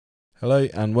Hello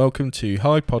and welcome to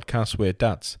Hi Podcast We're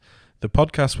Dads, the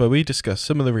podcast where we discuss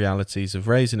some of the realities of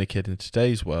raising a kid in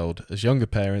today's world as younger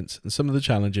parents and some of the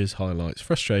challenges, highlights,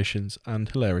 frustrations and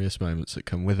hilarious moments that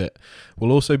come with it.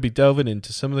 We'll also be delving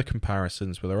into some of the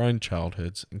comparisons with our own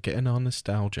childhoods and getting our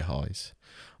nostalgia highs.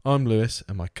 I'm Lewis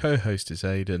and my co-host is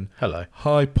Aidan. Hello.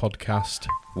 Hi Podcast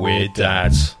We're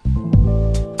Dads.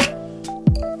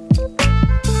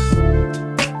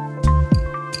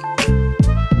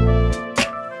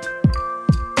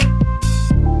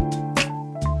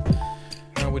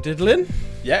 Diddling?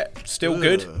 Yeah, still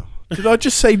good. Did I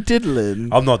just say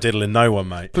diddling? I'm not diddling no one,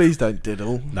 mate. Please don't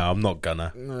diddle. No, I'm not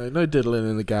gonna. No diddling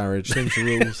in the garage. Things are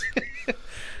rules.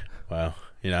 Well,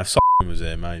 you know, if someone was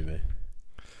here, maybe.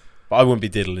 But I wouldn't be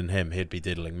diddling him. He'd be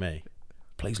diddling me.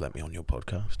 Please let me on your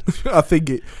podcast.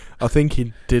 I think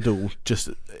he'd diddle. Just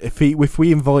if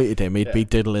we invited him, he'd be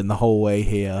diddling the whole way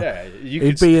here. Yeah,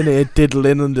 he'd be in here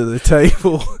diddling under the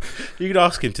table. You could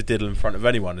ask him to diddle in front of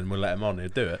anyone, and we'll let him on.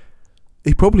 He'd do it.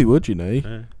 He probably would, you know.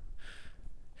 Yeah.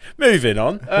 Moving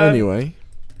on. Anyway,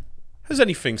 has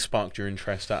anything sparked your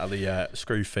interest out of the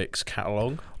Screwfix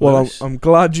catalogue? Well, I'm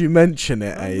glad you mention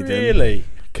it, Aidan. Really?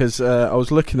 Because I was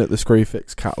looking at the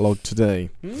Screwfix catalogue today,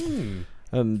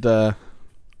 and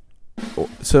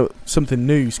so something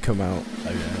new's come out.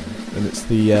 Oh yeah. And it's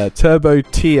the Turbo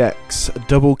TX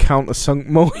double countersunk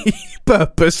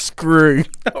multi-purpose screw.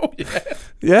 Oh yeah.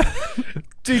 Yeah.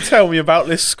 Do tell me about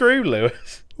this screw,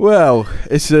 Lewis. Well,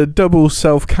 it's a double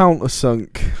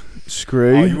self-countersunk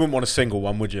screw. Oh, you wouldn't want a single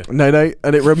one, would you? No,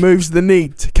 and it removes the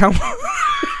need to count.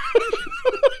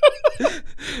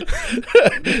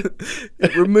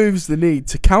 It removes the need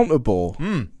to counterbore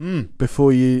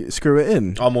before you screw it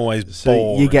in. I'm always so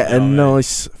boring, you get a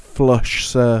nice flush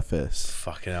surface.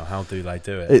 Fucking hell, how do they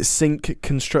do it? It's zinc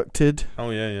constructed.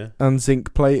 Oh yeah. And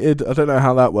zinc plated. I don't know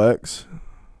how that works.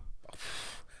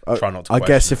 Try not to. I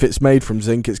guess if it's made from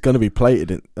zinc, it's going to be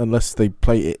plated, unless they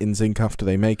plate it in zinc after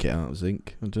they make it out of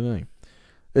zinc. I don't know.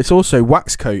 It's also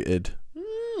wax coated,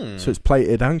 so it's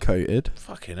plated and coated.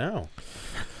 Fucking hell!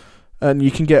 And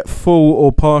you can get full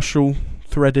or partial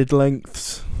threaded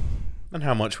lengths. And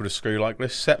how much would a screw like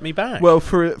this set me back? Well,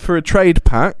 for a trade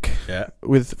pack,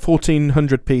 with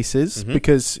 1,400 pieces,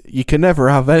 because you can never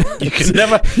have any. You can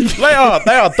never. They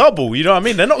are double. You know what I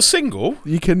mean? They're not single.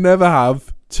 You can never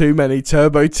have too many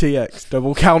Turbo TX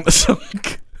double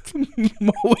countersunk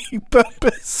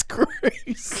multi-purpose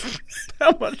screws.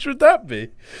 How much would that be?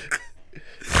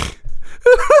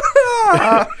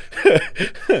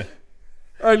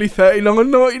 Only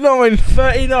 $39.99.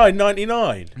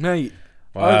 $39.99, mate.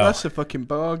 Wow. Oh, that's a fucking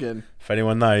bargain. If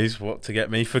anyone knows what to get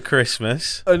me for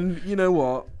Christmas, and you know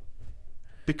what?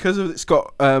 Because it's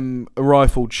got a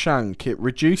rifled shank, it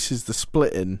reduces the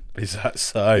splitting. Is that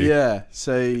so? Yeah.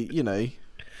 So you know.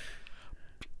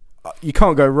 You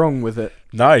can't go wrong with it.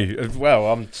 No, well,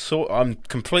 I'm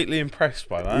completely impressed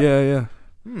by that. Yeah.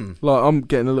 Like I'm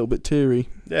getting a little bit teary.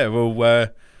 Yeah, well,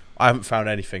 I haven't found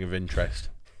anything of interest.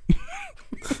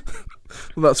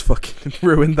 Well, that's fucking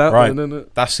ruined that right. Then, isn't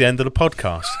it? That's the end of the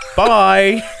podcast.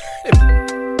 Bye.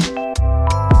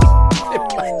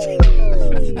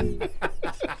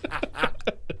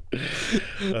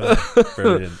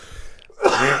 Brilliant.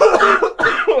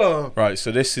 Right,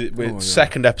 so this is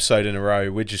second episode in a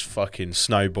row. We're just fucking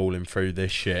snowballing through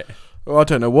this shit. Well, I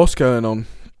don't know what's going on.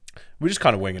 We're just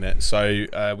kind of winging it.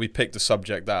 So we picked a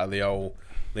subject out of the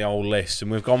old list, and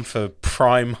we've gone for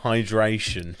prime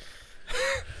hydration.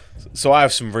 So I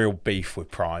have some real beef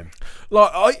with prime.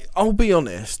 Like I'll be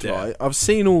honest, right? I've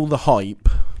seen all the hype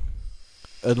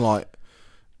and like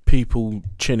people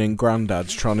chinning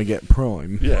granddads trying to get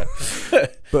prime. Yeah,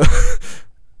 but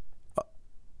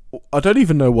I don't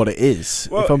even know what it is,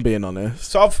 if I'm being honest.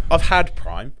 So I've had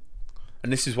prime,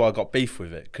 and this is why I got beef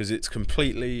with it, because it's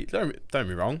completely, don't get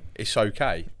me wrong, it's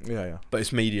okay. Yeah. But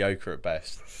it's mediocre at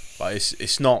best. Like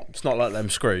it's not like them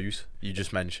screws you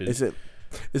just mentioned.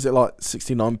 Is it like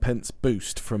 69 pence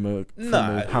boost from a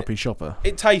happy shopper?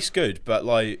 It tastes good, but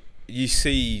like you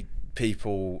see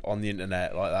people on the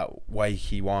internet like that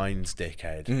Wakey Wines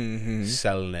dickhead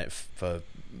selling it for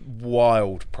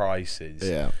wild prices.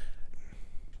 Yeah.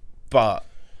 But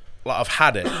like I've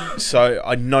had it, so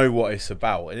I know what it's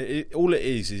about. And all it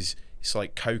is it's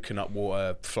like coconut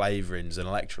water flavourings and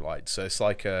electrolytes. So it's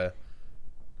like a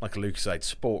Lucozade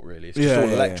Sport, really. It's just all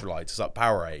electrolytes. It's like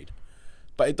Powerade.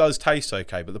 But it does taste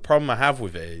okay. But the problem I have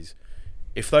with it is,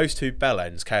 if those two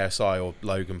bellends, KSI or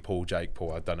Logan Paul, Jake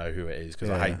Paul, I don't know who it is because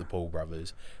I hate the Paul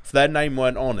brothers, if their name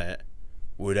weren't on it,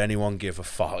 would anyone give a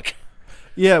fuck?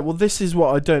 Yeah, well, this is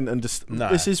what I don't understand. No.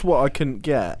 This is what I couldn't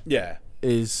get. Yeah.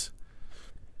 Is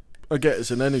I get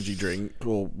it's an energy drink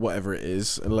or whatever it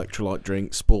is, electrolyte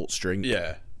drink, sports drink.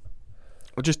 Yeah.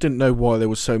 I just didn't know why there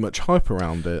was so much hype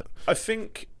around it. I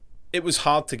think it was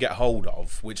hard to get hold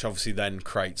of, which obviously then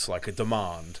creates like a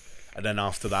demand. And then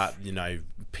after that, you know,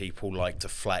 people like to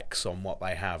flex on what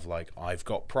they have. Like, I've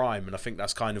got Prime. And I think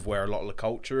that's kind of where a lot of the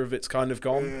culture of it's kind of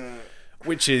gone.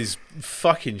 Which is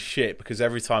fucking shit, because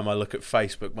every time I look at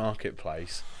Facebook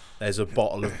Marketplace, there's a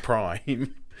bottle of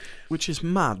Prime. Which is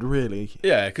mad, really.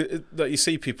 Yeah, 'cause you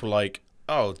see people like,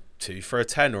 oh, 2 for a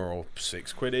tenner or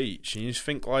 £6 each. And you just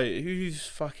think, like, who's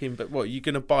fucking... But what, you're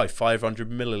going to buy 500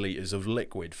 millilitres of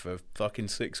liquid for fucking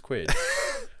 £6?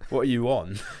 What are you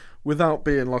on? Without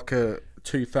being like a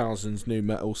 2000s new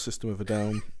metal System of a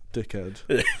Down dickhead.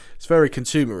 It's very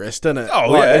consumerist, isn't it? Oh,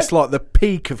 like, yeah. It's like the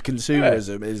peak of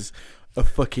consumerism is a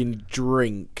fucking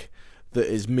drink that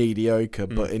is mediocre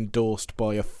but endorsed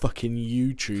by a fucking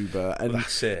YouTuber. And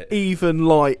that's it. Even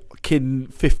like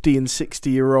 50 and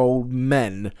 60-year-old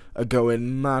men are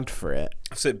going mad for it.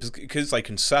 That's it, because they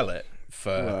can sell it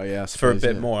for I for a suppose,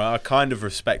 bit more. I kind of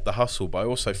respect the hustle, but I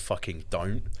also fucking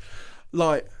don't.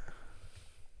 Like,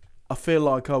 I feel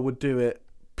like I would do it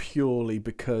purely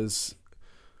because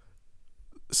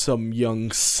some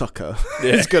young sucker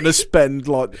is going to spend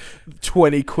like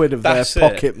 20 quid of That's their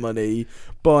pocket money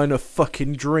buying a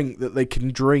fucking drink that they can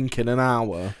drink in an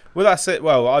hour. Well, that's it.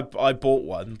 Well, I bought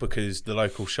one because the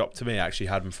local shop to me actually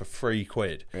had them for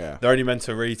 £3. Yeah. They're only meant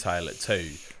to retail at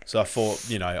 £2. So I thought,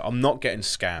 you know, I'm not getting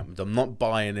scammed. I'm not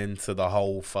buying into the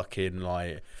whole fucking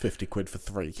like 50 quid for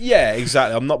 3. Yeah,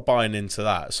 exactly. I'm not buying into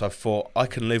that. So I thought I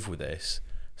can live with this.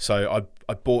 So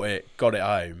I bought it, got it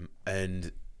home,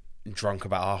 and drunk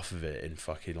about half of it in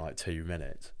fucking like 2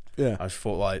 minutes. Yeah. I just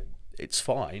thought, like, it's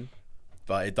fine,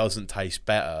 but it doesn't taste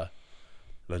better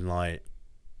than, like,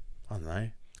 I don't know,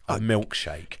 a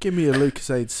milkshake. Give me a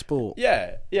Lucasade Sport.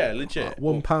 Yeah, legit.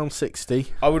 £1.60.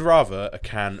 I would rather a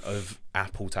can of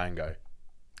Apple Tango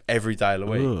every day of the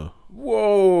week. Ugh.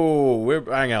 Whoa,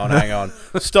 hang on.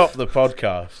 Stop the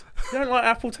podcast. You don't like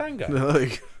Apple Tango? No.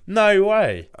 No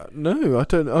way. No, I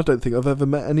don't think I've ever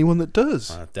met anyone that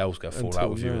does. Dell's going to fall out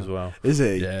with you as well. Is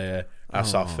he? Yeah.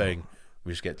 That's our thing.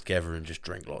 We just get together and just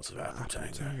drink lots of Apple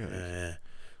Tango. Yeah.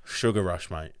 Sugar rush,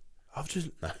 mate.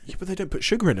 Yeah, but they don't put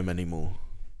sugar in them anymore.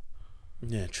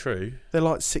 Yeah, true. They're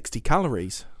like 60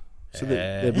 calories. So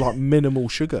they're like minimal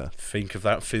sugar. Think of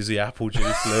that fizzy apple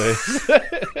juice, Lewis.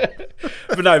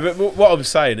 But no, but what I'm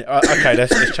saying, okay,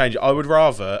 let's change it. I would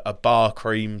rather a bar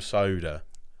cream soda.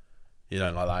 You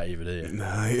don't like that either, do you? No.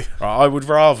 Right, I would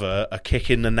rather a kick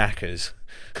in the knackers.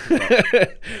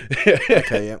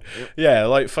 Okay, yeah. Yeah,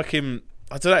 like fucking,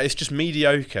 I don't know, it's just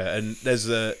mediocre. And there's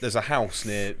a house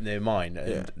near mine,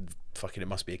 and fucking it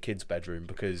must be a kid's bedroom,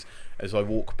 because as I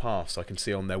walk past I can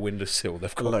see on their windowsill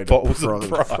they've got bottles of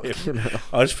Prime.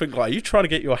 I just think, like, are you trying to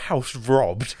get your house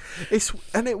robbed?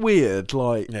 Isn't it weird,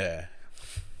 like, Yeah.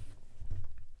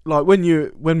 like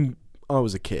when I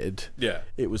was a kid,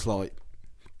 it was like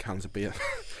cans of beer.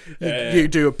 You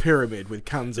do a pyramid with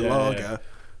cans of lager,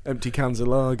 empty cans of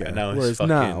lager. And now whereas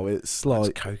now it's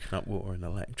like coconut water and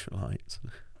electrolytes.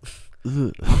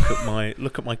 ugh.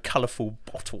 Look at my colourful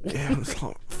bottle. Yeah, it's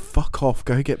like, fuck off,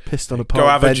 go get pissed on a Go park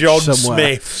have a bench John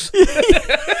somewhere. Smith's.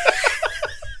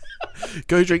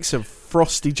 Go drink some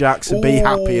Frosty Jacks and be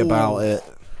happy about it.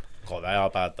 God, they are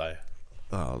bad though.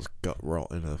 Oh, I was gut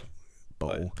rot in a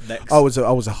bottle. Next. I was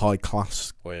a high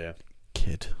class Oh yeah,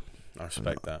 kid. I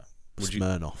respect that. Would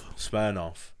Smirnoff.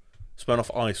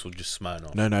 Smirnoff Ice or just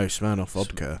Smirnoff? No, Smirnoff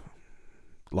vodka.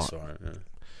 Like, Sorry, yeah.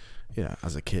 yeah,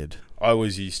 as a kid. I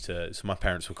always used to. So my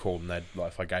parents were cool, and they'd,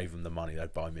 like, if I gave them the money,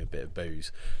 they'd buy me a bit of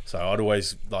booze. So I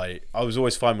was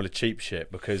always fine with the cheap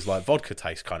shit, because like vodka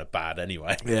tastes kind of bad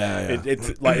anyway. Yeah.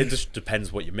 It's like, it just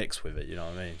depends what you mix with it. You know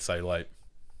what I mean? So like,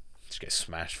 just get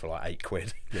smashed for like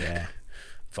 £8. Yeah.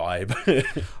 Vibe.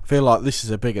 I feel like this is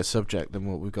a bigger subject than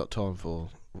what we've got time for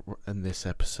in this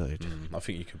episode. I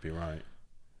think you could be right.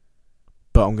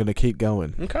 But I'm going to keep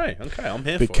going. Okay, I'm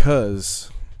here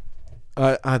because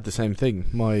I had the same thing.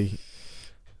 My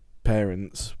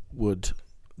parents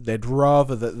they'd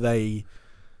rather that they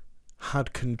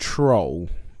had control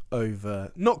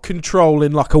over, not control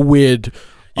in like a weird,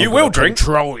 You will drink.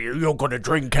 Control you. You're going to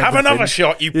drink everything. Have another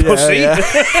shot, you pussy.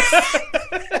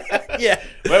 Yeah.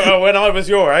 Well, when I was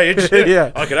your age,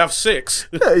 Yeah. I could have 6.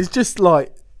 No, it's just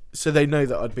like, so they know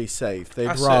that I'd be safe. They'd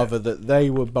That's rather that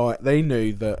they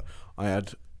knew that I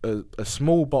had a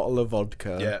small bottle of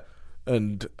vodka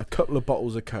and a couple of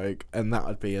bottles of Coke, and that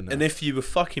would be enough. And if you were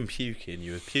fucking puking,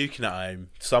 you were puking at home,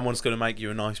 someone's going to make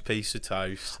you a nice piece of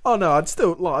toast. Oh no, I'd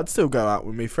still go out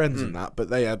with my friends and that, but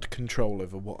they had control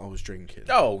over what I was drinking.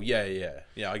 Oh, yeah.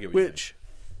 Yeah, I get what you mean. Which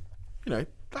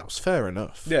that was fair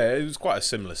enough. Yeah, it was quite a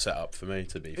similar setup for me,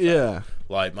 to be fair. Yeah.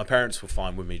 Like, my parents were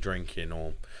fine with me drinking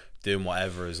or doing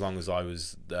whatever as long as I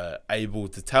was able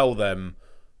to tell them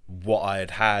what I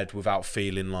had had without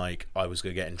feeling like I was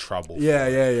going to get in trouble. Yeah.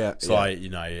 It's like,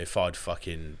 if I'd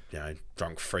fucking,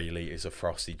 drunk 3 litres of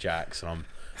Frosty Jacks and I'm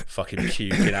fucking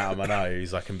puking out of my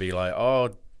nose, I can be like,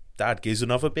 oh, Dad, gives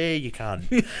another beer, you can.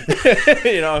 You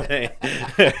know what I mean?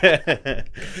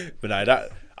 But no,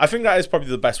 I think that is probably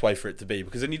the best way for it to be,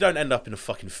 because then you don't end up in a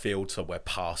fucking field somewhere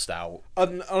passed out.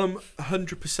 I'm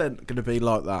 100% going to be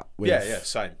like that.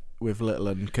 Same. With little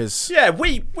un, because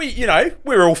we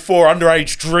we're all 4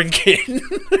 underage drinking.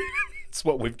 That's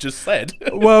what we've just said.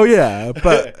 Well, yeah,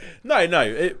 but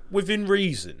no, within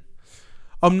reason.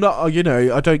 I'm not.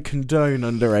 I don't condone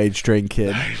underage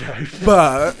drinking,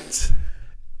 but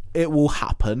it will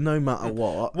happen no matter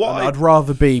what. I'd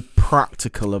rather be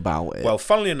practical about it. Well,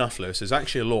 funnily enough, Lewis, there's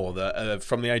actually a law that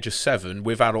from the age of 7,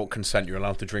 with adult consent, you're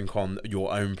allowed to drink on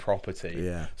your own property.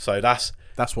 Yeah. So that's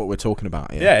what we're talking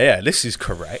about here. Yeah, this is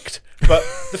correct. But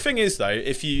the thing is, though,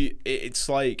 if you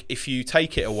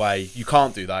take it away, you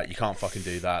can't do that. You can't fucking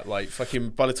do that. Like,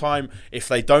 fucking, by the time, if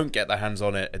they don't get their hands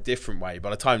on it a different way, by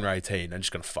the time they're 18, they're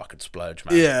just going to fucking splurge,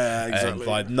 man. Yeah, exactly. And,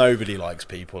 like, nobody likes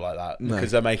people like that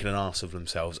because they're making an ass of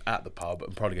themselves at the pub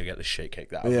and probably going to get the shit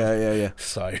kicked out of them. Yeah.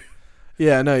 So.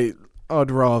 Yeah, no,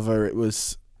 I'd rather it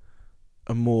was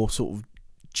a more sort of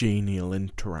genial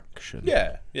interaction.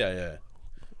 Yeah.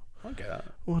 I get that.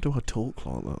 Why do I talk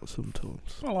like that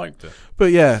sometimes? I liked it.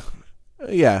 But yeah,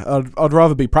 I'd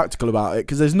rather be practical about it,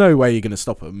 because there's no way you're going to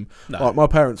stop them. No. Like, my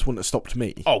parents wouldn't have stopped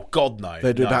me. Oh, God, no.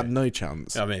 They'd have had no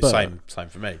chance. I mean, but, same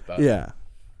for me. But. Yeah.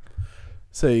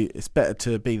 So it's better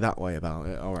to be that way about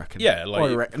it, I reckon. Yeah,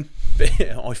 like... I reckon.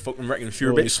 I fucking reckon if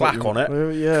you're a bit slack on it.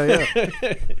 Yeah.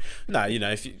 No,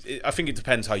 I think it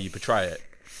depends how you portray it.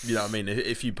 You know what I mean?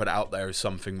 If you put it out there as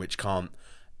something which can't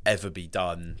ever be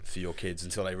done for your kids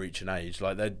until they reach an age,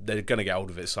 like, they're going to get hold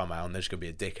of it somehow, and they're just going to be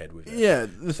a dickhead with it. Yeah,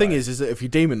 the thing is that if you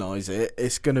demonise it,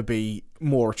 it's going to be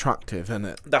more attractive, isn't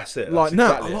it? That's it. Like,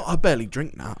 exactly I barely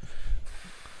drink now.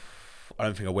 I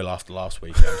don't think I will after last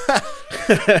weekend.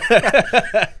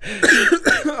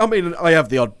 I mean, I have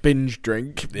the odd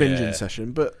binging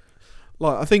session, but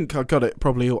like, I think I got it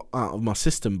probably out of my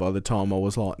system by the time I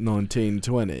was like 19,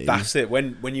 20. That's it.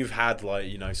 When you've had, like,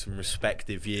 some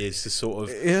respective years to sort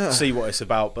of see what it's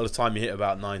about, by the time you hit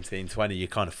about 19, 20, you're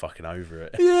kind of fucking over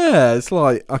it. Yeah, it's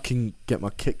like I can get my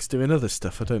kicks doing other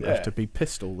stuff. I don't have to be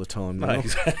pissed all the time now. No,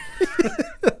 exactly.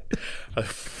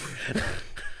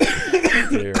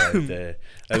 Dear, oh dear.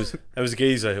 There was a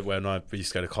geezer when I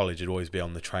used to go to college. He'd always be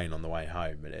on the train on the way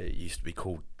home, and it used to be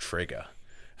called Trigger.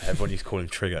 Everyone used to call him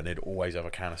Trigger, and he'd always have a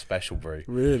can of special brew.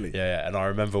 Really? Yeah. And I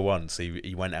remember once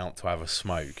he went out to have a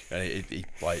smoke, and he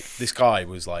like, this guy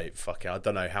was like, fucking, I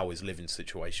don't know how his living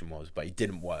situation was, but he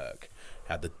didn't work.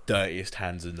 Had the dirtiest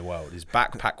hands in the world. His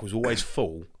backpack was always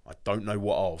full. I don't know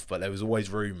what of, but there was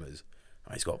always rumours.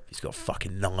 Oh, he's got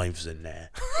fucking knives in there.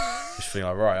 Just feeling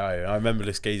like, right, I remember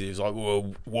this geezer. He was like,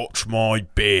 well, watch my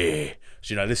beer.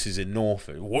 So, this is in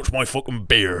Norfolk. Watch my fucking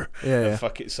beer. Yeah.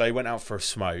 Fuck it. So he went out for a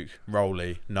smoke.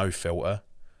 Rolly, no filter.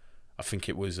 I think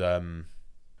it was,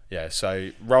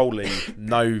 so Rolly,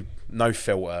 no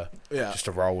filter. Yeah. Just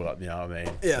a roll up, you know what I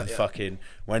mean? Yeah. And fucking,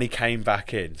 when he came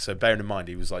back in, so bearing in mind,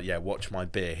 he was like, yeah, watch my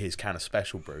beer. Here's can of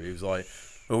special brew. He was like,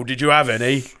 well, did you have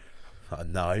any?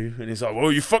 No. And he's like,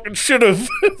 well, you fucking should have.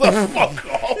 Like, fuck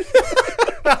off.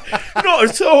 Not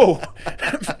at all.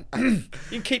 You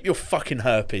can keep your fucking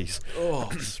herpes. Oh,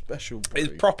 special brew.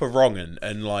 It's proper wrong,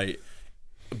 and like,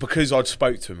 because I'd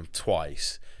spoke to him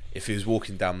twice, if he was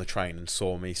walking down the train and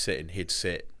saw me sitting, he'd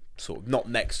sit sort of not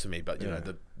next to me, but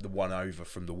the one over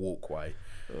from the walkway.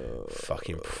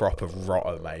 Fucking proper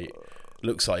rotter, mate.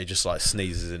 Looks like he just like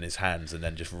sneezes in his hands and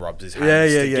then just rubs his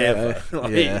hands together.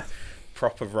 Like,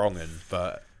 proper wronging.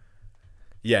 But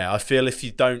yeah, I feel if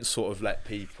you don't sort of let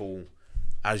people,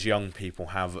 as young people,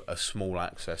 have a small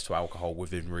access to alcohol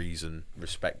within reason,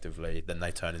 respectively, then they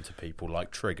turn into people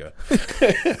like Trigger.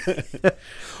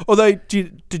 Although,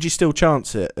 did you still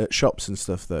chance it at shops and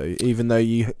stuff, though, even though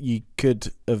you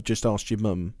could have just asked your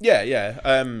mum?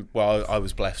 Yeah. Well, I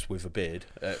was blessed with a beard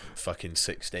at fucking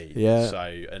 16. Yeah.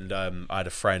 So, and I had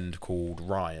a friend called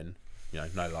Ryan, no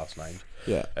last name.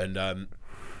 Yeah. And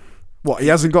what, he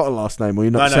hasn't got a last name, or you're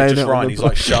not saying just it Ryan. He's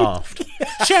like Shaft.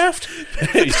 Shaft.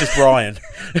 He's just Ryan.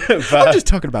 But, I'm just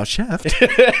talking about Shaft.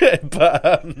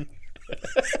 But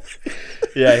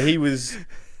yeah, he was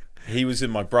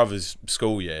in my brother's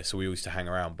school year, so we used to hang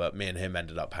around. But me and him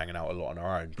ended up hanging out a lot on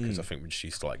our own because I think we just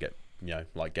used to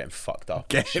like getting fucked up,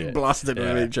 getting blasted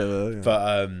with each other. Yeah.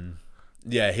 But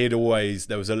Yeah, there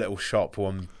was a little shop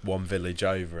one village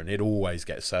over, and he'd always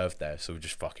get served there, so we'd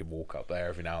just fucking walk up there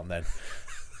every now and then.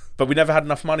 But we never had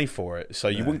enough money for it, so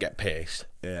you wouldn't get pissed.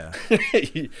 Yeah.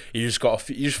 you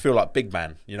just feel like big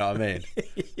man, you know what I mean?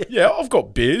 Yeah, I've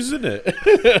got beers, innit?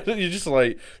 You're just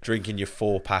like drinking your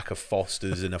 4-pack of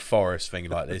Fosters in a forest, thinking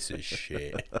like, this is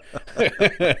shit.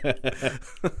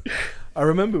 I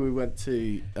remember we went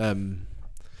to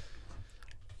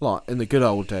like in the good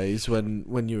old days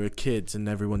when you were kids and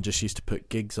everyone just used to put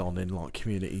gigs on in like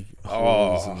community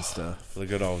halls and stuff. The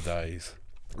good old days.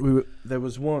 There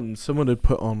was someone had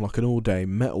put on like an all-day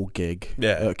metal gig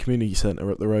at a community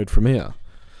centre up the road from here,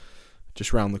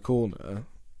 just round the corner,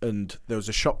 and there was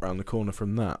a shop round the corner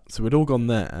from that. So we'd all gone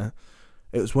there.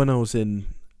 It was when I was in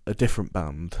a different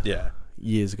band. Yeah.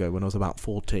 Years ago when I was about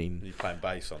 14. You playing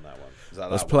bass on that one? I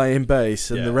was playing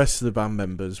bass, and the rest of the band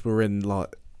members were in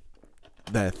like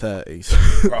their 30s.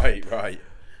 Right.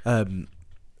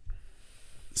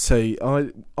 So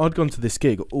I'd gone to this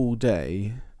gig all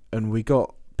day, and we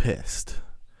got pissed,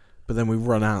 but then we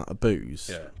run out of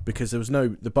booze because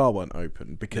the bar weren't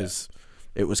open because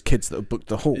it was kids that had booked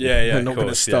the hall. They're not going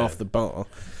to staff the bar.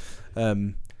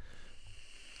 But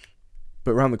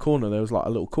around the corner there was like a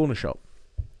little corner shop,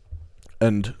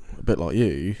 and a bit like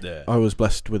you, I was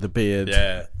blessed with a beard,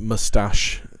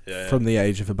 moustache from the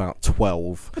age of about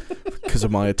 12 because of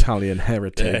my Italian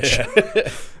heritage.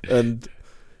 And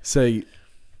so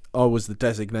I was the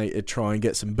designated try and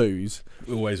get some booze.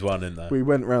 Always one in there. We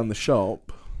went round the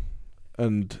shop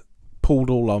and pulled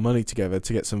all our money together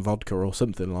to get some vodka or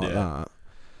something like that.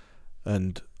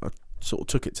 And I sort of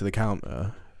took it to the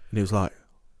counter, and he was like,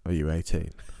 "Are you 18?"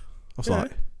 I was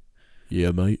like,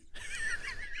 "Yeah, mate."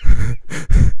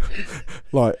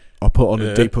 Like, I put on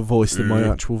a deeper voice than my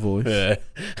actual voice. Yeah.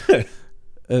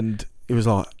 And he was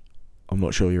like, "I'm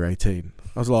not sure you're 18."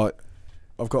 I was like,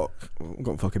 I've got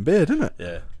a fucking beard, innit?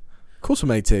 Yeah. Of course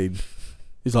I'm 18.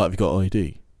 He's like, "Have you got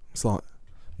ID?" It's like,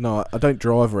 "No, I don't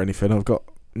drive or anything. I've got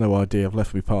no ID. I've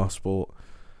left my passport."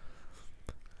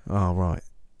 Oh, right.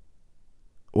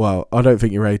 Well, I don't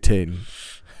think you're 18,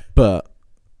 but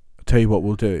I'll tell you what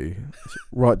we'll do.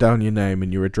 Write down your name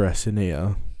and your address in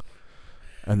here,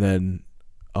 and then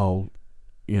I'll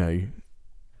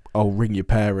ring your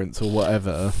parents or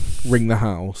whatever, ring the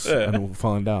house, and we'll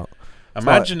find out.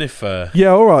 Imagine if... yeah,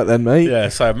 all right then, mate. Yeah,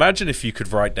 so imagine if you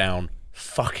could write down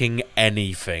fucking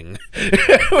anything.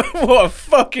 What a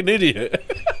fucking idiot.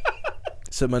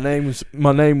 So my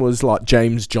name was like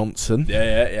James Johnson.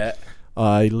 Yeah.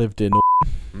 I lived in...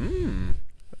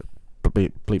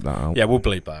 Bleep that out. Yeah, we'll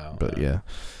bleep that out. But yeah.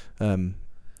 And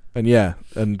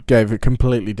gave a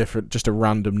completely different, just a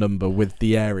random number with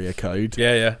the area code.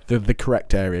 Yeah. The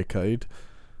correct area code.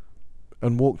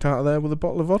 And walked out of there with a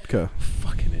bottle of vodka.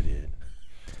 Fucking idiot.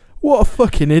 What a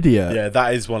fucking idiot. Yeah,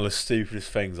 that is one of the stupidest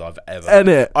things I've ever...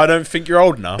 Innit? I don't think you're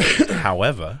old enough.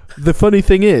 However... The funny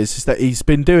thing is that he's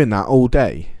been doing that all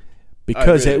day.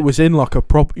 Because it was in like a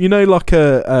prop... You know, like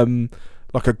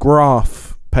a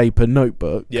graph paper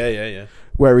notebook? Yeah.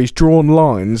 Where he's drawn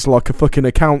lines like a fucking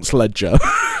accounts ledger.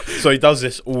 So he does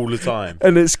this all the time.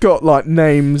 And it's got like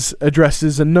names,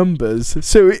 addresses and numbers.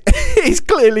 So he's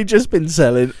clearly just been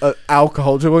selling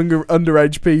alcohol to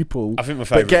underage people. I think my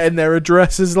favourite... But getting their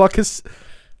addresses like a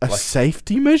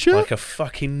safety measure? Like a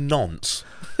fucking nonce.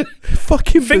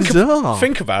 Fucking bizarre.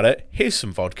 Think about it. Here's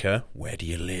some vodka. Where do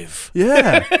you live?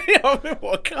 Yeah. I mean,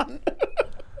 what a cunt.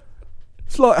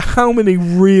 It's like, how many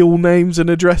real names and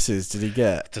addresses did he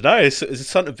get? I don't know. It's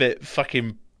something a bit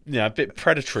fucking... a bit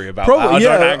predatory about Probably,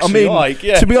 that. I don't actually like.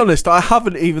 To be honest, I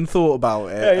haven't even thought about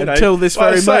it until this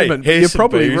very moment. You're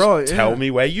probably booze, right. Tell me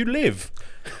where you live.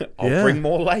 I'll bring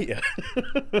more later.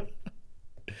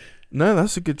 No,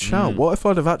 that's a good shout. What if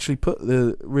I'd have actually put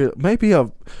the real... Maybe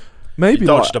you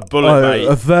dodged a bullet, mate.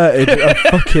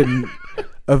 Averted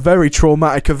a very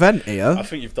traumatic event here. I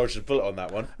think you've dodged a bullet on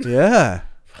that one. Yeah.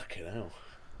 Fucking hell.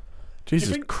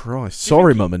 Jesus Christ.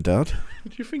 Sorry, Mum and Dad.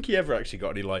 Do you think he ever actually got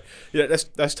any like...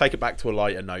 let's take it back to a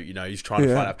lighter note. He's trying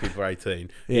to find out people are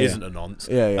 18. He isn't a nonce.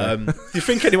 Yeah. Do you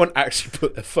think anyone actually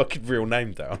put their fucking real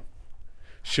name down?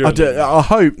 Surely. I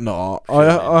hope not.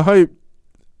 I hope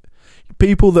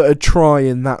people that are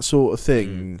trying that sort of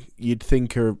thing, you'd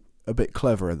think are a bit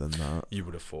cleverer than that. You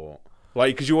would have thought.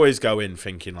 Like, because you always go in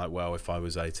thinking, like, well, if I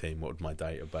was 18, what would my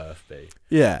date of birth be?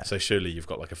 Yeah. So surely you've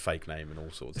got, like, a fake name and all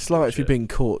sorts It's of like shit. if you've been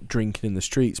caught drinking in the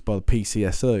streets by the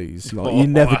PCSOs. Like, you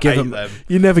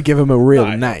never give them a real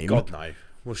name. God, no.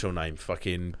 What's your name?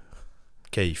 Fucking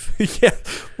Keith. Yeah.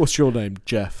 What's your name?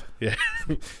 Jeff. Yeah.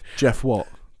 Jeff what?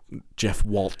 Jeff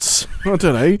Watts. I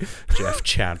don't know. Jeff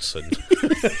Chadson.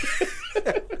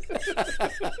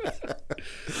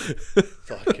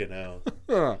 Fucking hell.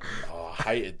 Oh, I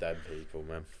hated them people,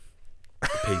 man. The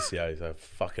PCOs are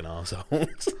fucking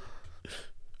arseholes.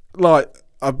 Like,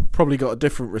 I've probably got a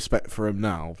different respect for him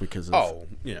now because of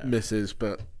yeah. Mrs.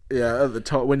 But yeah, at the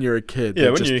time when you're a kid, Yeah,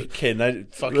 when you're a kid,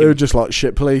 they were just like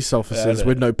shit police officers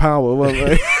with no power,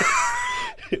 weren't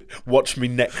they? Watch me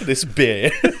neck this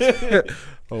beer.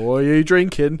 Oh, what are you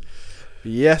drinking?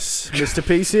 Yes, Mr.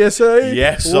 PCSA.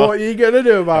 Yes. What are you going to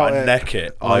do about it? Neck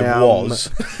it. I was.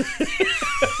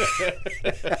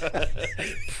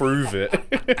 Prove it.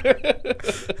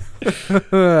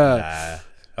 Nah.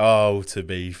 Oh, to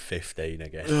be 15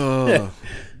 again. Oh,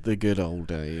 the good old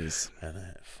days.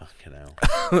 Fucking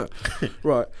hell.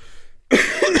 Right.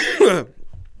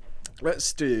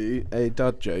 Let's do a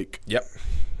dad joke. Yep.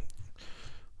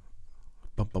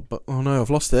 Oh no, I've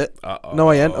lost it. Uh-oh. No,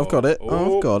 I ain't. I've got it.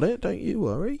 Oh. I've got it. Don't you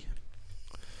worry.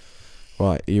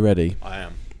 Right, are you ready? I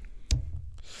am.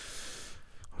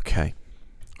 Okay.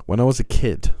 When I was a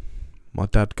kid, my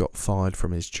dad got fired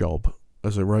from his job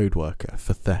as a road worker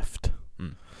for theft.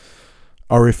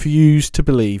 I refused to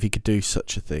believe he could do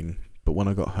such a thing, but when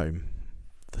I got home,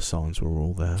 the signs were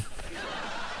all there.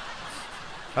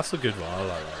 That's a good one. I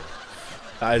like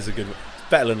that. That is a good one. It's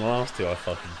better than the last two I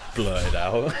fucking blurted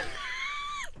out.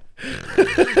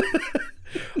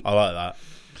 I like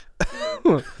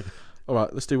that.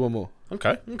 Alright, let's do one more.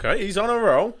 Okay, he's on a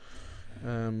roll.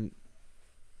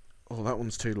 Oh, that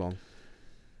one's too long.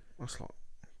 That's like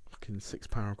fucking 6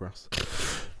 paragraphs.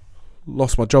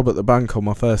 Lost my job at the bank on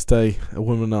my first day. A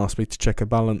woman asked me to check her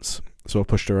balance, so I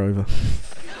pushed her over.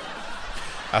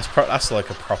 That's like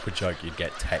a proper joke you'd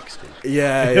get texted.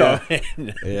 Yeah, You know what I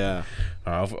mean? yeah.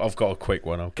 All right, I've got a quick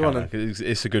one. Go on then.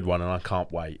 It's a good one, and I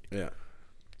can't wait. Yeah.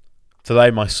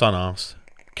 Today, my son asked,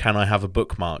 "Can I have a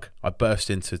bookmark?" I burst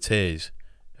into tears.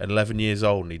 At 11 years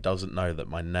old, and he doesn't know that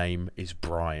my name is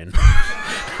Brian.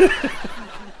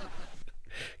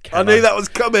 I knew that was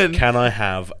coming. Can I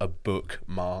have a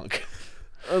bookmark?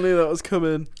 I knew that was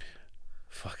coming.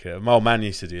 Fuck it. My old man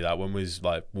used to do that when we was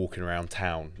like walking around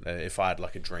town. If I had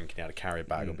like a drink and he had a carry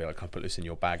bag, I'd be like, "Can I put this in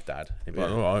your bag, Dad?" He'd be like,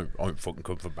 "Oh, I don't fucking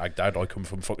come from Baghdad. I come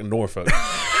from fucking Norfolk."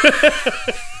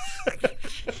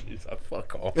 He's like,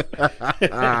 "Fuck off."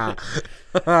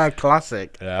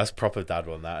 Classic. Yeah, that's proper dad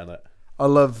one, that, isn't it? I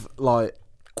love like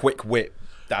Quick wit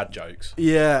dad jokes.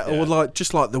 yeah, or like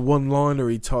just like the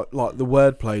one-linery type, like the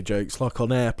wordplay jokes, like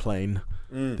on Airplane,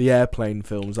 the Airplane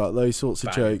films, like those sorts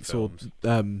of Banging jokes. films.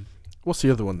 Or what's the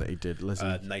other one that he did?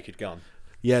 Lizzie? Naked Gun.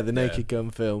 Yeah, the Naked Gun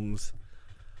films.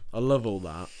 I love all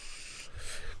that.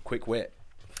 Quick wit.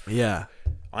 Yeah.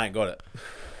 I ain't got it.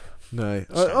 No,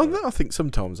 I think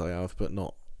sometimes I have, but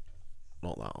not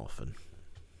that often.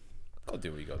 Gotta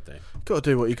do what you gotta do. Got to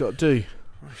do what you got to do.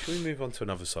 Right, shall we move on to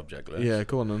another subject, Lewis? Yeah,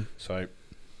 go on then. So,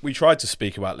 we tried to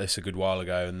speak about this a good while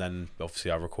ago, and then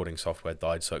obviously our recording software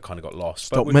died, so it kind of got lost.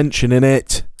 Stop mentioning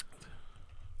it.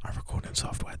 Our recording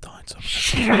software died.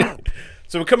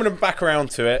 So we're coming back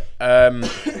around to it.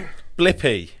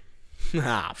 Blippi.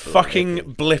 Fucking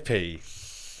Blippi.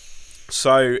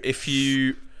 So if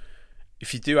you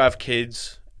do have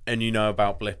kids and you know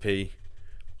about Blippi,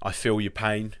 I feel your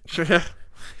pain.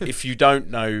 If you don't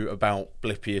know about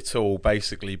Blippi at all,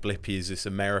 basically Blippi is this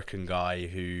American guy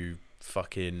who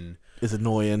fucking is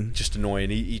annoying. Just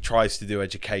annoying. He tries to do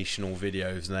educational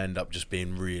videos and they end up just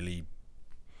being really,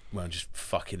 well, just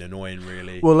fucking annoying,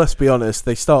 really. Well, let's be honest.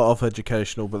 They start off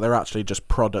educational, but they're actually just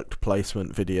product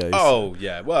placement videos. Oh,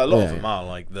 yeah. Well, a lot of them are,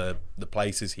 like, the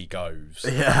places he goes.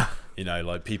 Yeah. You know,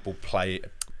 like, people pay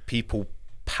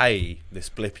this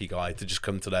Blippi guy to just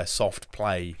come to their soft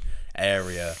play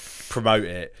area, promote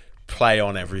it, play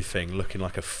on everything, looking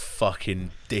like a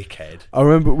fucking dickhead. I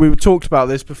remember we talked about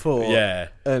this before. Yeah.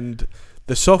 And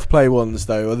the soft play ones,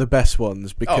 though, are the best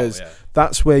ones because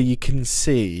that's where you can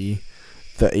see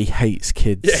that he hates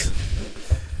kids.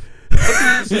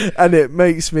 Yeah. And it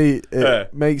makes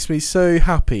me so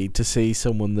happy to see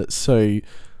someone that's so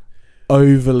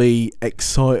overly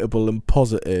excitable and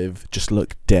positive just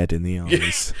look dead in the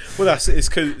eyes. Well, it's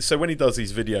 'cause, so when he does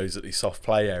these videos at these soft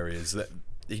play areas, that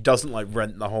he doesn't like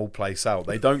rent the whole place out.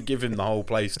 They don't give him the whole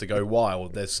place to go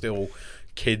wild. There's still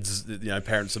kids, you know,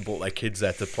 parents have brought their kids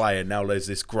there to play, and now there's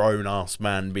this grown ass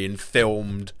man being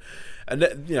filmed. And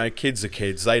you know, kids are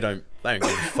kids. They don't give a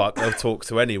fuck. They'll talk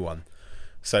to anyone.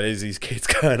 So there's these kids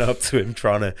going up to him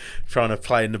trying to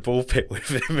play in the ball pit with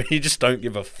him, and he just don't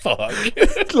give a fuck.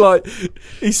 Like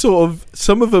he sort of,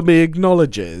 some of them he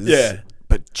acknowledges,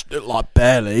 but like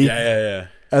barely. Yeah.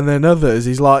 And then others,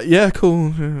 he's like, yeah,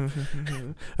 cool.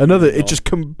 Another, it just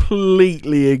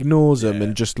completely ignores him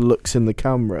and just looks in the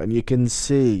camera, and you can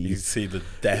see the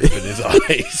death in his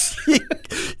eyes.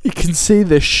 You can see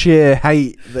the sheer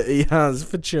hate that he has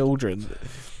for children.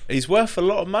 He's worth a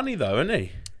lot of money, though, isn't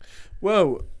he?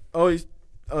 Well,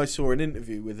 I saw an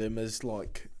interview with him as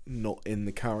like not in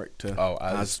the character. Oh,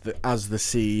 as the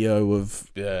CEO of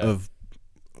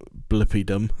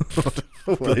Blippydom.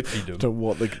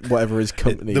 Blippydom. Whatever his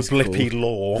company is called. Blippi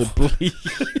Law.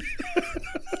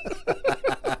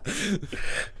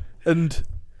 And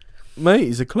mate,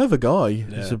 he's a clever guy.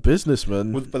 Yeah. He's a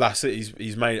businessman. But that's it.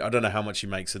 He's made. I don't know how much he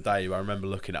makes a day. But I remember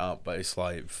looking it up. But it's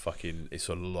like it's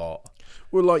a lot.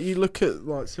 Well, like you look at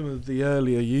like some of the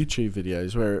earlier YouTube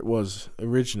videos where it was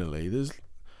originally. There's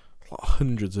like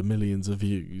hundreds of millions of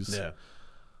views. Yeah.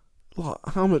 Like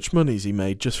how much money's he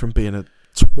made just from being a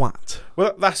twat?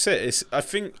 Well, that's it. I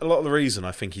think a lot of the reason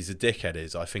I think he's a dickhead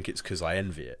is I think it's because I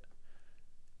envy it.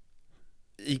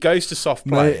 He goes to soft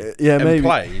play and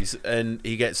plays, and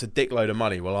he gets a dickload of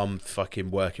money while I'm fucking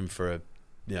working for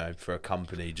a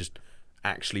company, just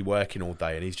actually working all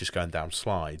day, and he's just going down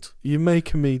slides. You're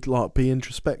making me like be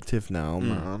introspective now,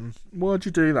 man. Why'd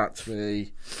you do that to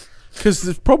me? Because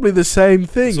it's probably the same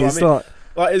thing. So,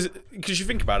 it's because you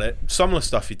think about it, some of the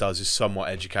stuff he does is somewhat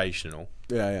educational.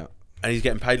 Yeah. And he's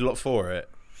getting paid a lot for it,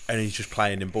 and he's just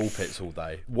playing in ball pits all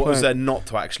day. What is there not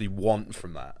to actually want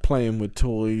from that? Playing with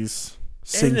toys.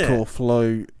 Sink or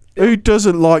float. Who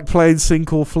doesn't like playing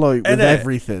sink or float with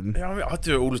everything? Yeah, I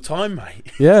do it all the time,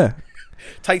 mate. Yeah.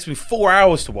 Takes me 4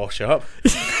 hours to wash up.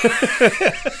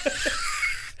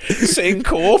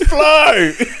 Sink or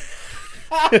float.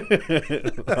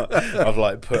 I've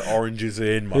like put oranges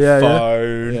in my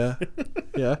phone. Yeah.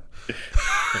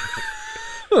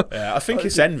 Yeah, I think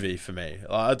it's envy for me.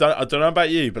 Like, I don't know about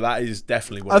you, but that is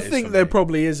definitely what it is. I think there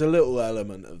probably is a little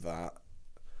element of that.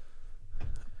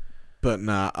 But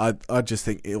nah, I just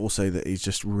think also that he's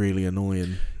just really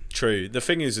annoying. True. The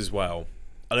thing is as well,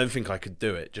 I don't think I could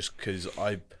do it just because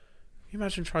you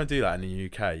imagine trying to do that in the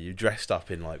UK. You dressed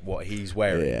up in like what he's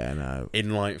wearing. Yeah, no.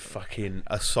 In like fucking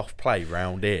a soft play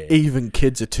round here. Even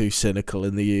kids are too cynical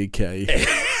in the UK.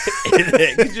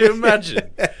 Could you imagine?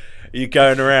 You're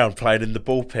going around playing in the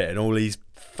ball pit and all these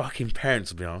fucking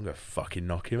parents will be like, I'm going to fucking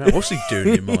knock him out. What's he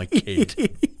doing to my kid?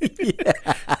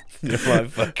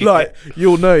 Like,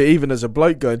 you'll know, even as a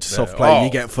bloke going to soft play,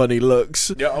 you get funny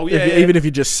looks. Yeah, even if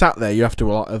you just sat there, you have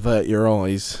to like avert your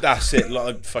eyes. That's it.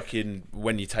 Like fucking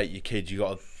when you take your kid,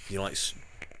 you're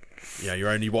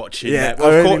only watching. Yeah,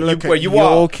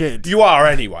 your kid. You are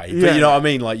anyway, but you know what I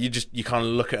mean. Like you kind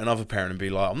of look at another parent and be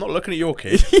like, I'm not looking at your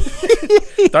kid.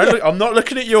 I'm not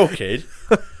looking at your kid.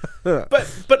 But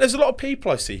there's a lot of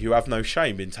people I see who have no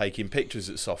shame in taking pictures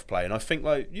at soft play, and I think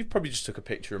like you probably just took a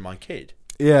picture of my kid.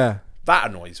 Yeah, that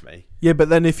annoys me. Yeah, but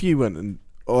then if you went and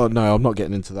no, I'm not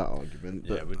getting into that argument.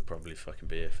 But, yeah, we'd probably fucking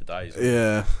be here for days.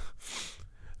 Yeah.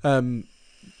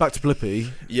 Back to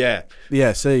Blippi. Yeah.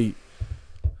 See.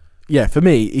 Yeah, for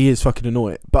me, he is fucking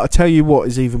annoying. But I tell you what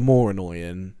is even more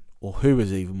annoying, or who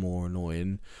is even more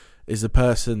annoying, is the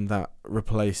person that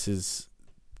replaces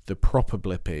the proper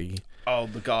Blippi. Oh,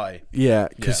 the guy. Yeah,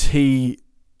 because he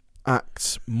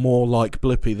acts more like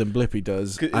Blippi than Blippi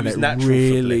does, and it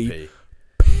really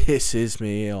pisses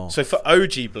me off. So for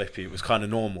OG Blippi, it was kind of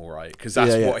normal, right? Because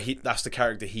that's the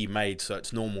character he made, so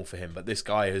it's normal for him. But this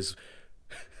guy has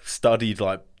studied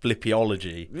like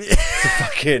Blippiology.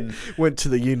 Fucking went to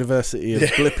the University of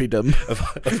Blippydom. of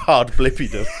hard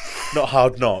Blippydom. Not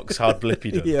hard knocks, hard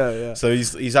Blippydom. Yeah. So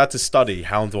he's had to study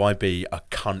how do I be a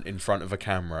cunt in front of a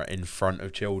camera in front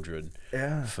of children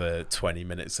for 20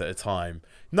 minutes at a time.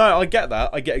 No, I get that.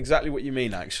 I get exactly what you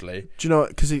mean, actually. Do you know what?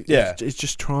 Because he's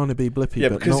just trying to be Blippi, yeah,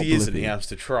 but because not he isn't. Blippi. He has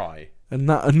to try. And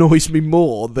that annoys me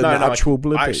more than the actual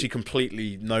Blippi. I actually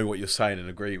completely know what you're saying and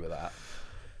agree with that.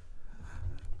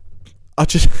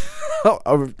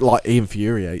 He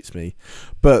infuriates me.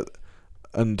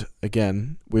 And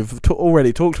again, we've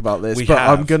already talked about this,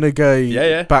 I'm going to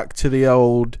go back to the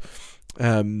old,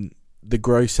 the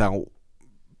gross out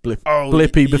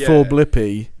Blippi before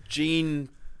Blippi. Gene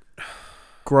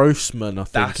Grossman, I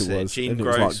think it was. Gene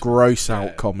Grossman. It was like gross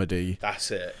out comedy. That's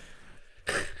it.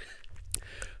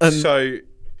 So,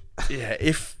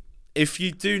 if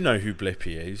you do know who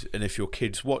Blippi is, and if your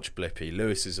kids watch Blippi,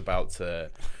 Lewis is about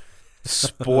to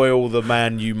spoil the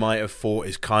man you might have thought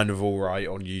is kind of alright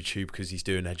on YouTube because he's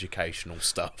doing educational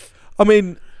stuff. I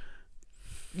mean,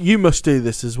 you must do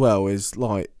this as well, is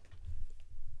like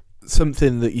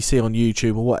something that you see on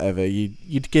YouTube or whatever,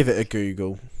 you'd give it a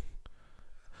Google.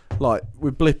 Like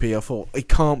with Blippi, I thought he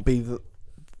can't be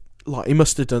he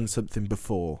must have done something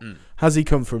before. Has he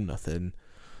come from nothing?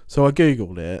 So I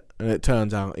googled it, and it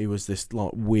turns out he was this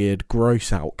like weird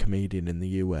gross out comedian in the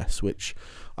US, which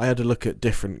I had to look at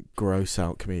different gross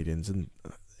out comedians, and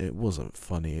it wasn't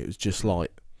funny. It was just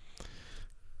like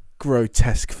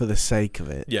grotesque for the sake of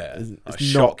it. Yeah, it's like not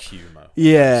shock humour.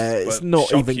 Yeah, it's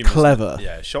not even clever.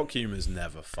 Yeah, shock humour's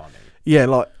never funny. Yeah,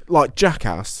 like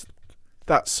Jackass,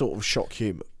 that's sort of shock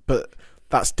humour, but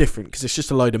that's different because it's just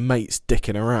a load of mates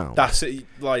dicking around. That's it.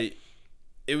 Like,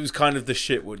 it was kind of the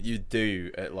shit what you'd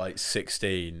do at like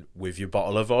 16 with your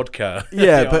bottle of vodka. Yeah,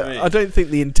 You know but what I mean? I don't think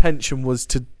the intention was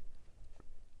to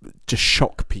just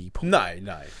shock people. No.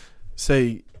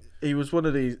 So he was one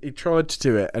of these. He tried to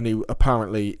do it, and he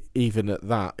apparently, even though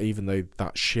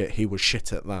that shit, he was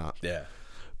shit at that. Yeah.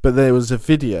 But there was a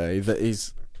video that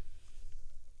he's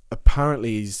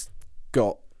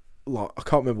got, like, I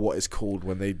can't remember what it's called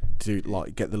when they do,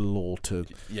 like, get the law to...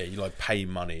 Yeah, you, like, pay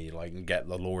money, like, and get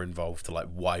the law involved to, like,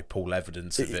 wipe all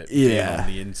evidence of it Yeah. being on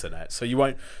the internet. So you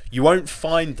won't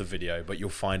find the video, but you'll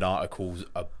find articles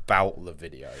about the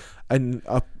video. And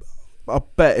I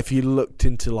bet if you looked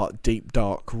into, like, deep,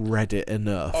 dark Reddit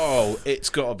enough... Oh, it's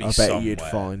got to be I bet somewhere. you'd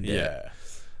find it.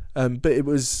 Yeah. But it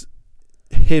was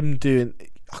him doing...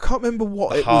 I can't remember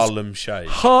what it was. Harlem Shake.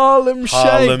 Harlem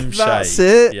Shake, that's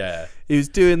it. Yeah. He was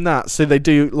doing that, so they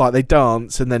do, like, they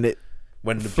dance, and then it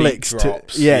When the flicks beat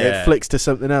drops. to it flicks to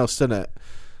something else, doesn't it?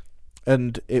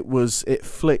 And it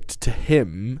flicked to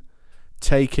him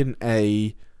taking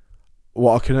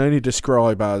what I can only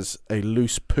describe as a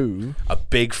loose poo, A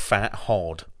big fat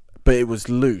hod. but it was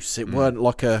loose. It weren't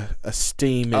like a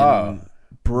steaming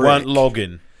brick. Weren't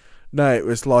logging. No, it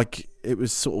was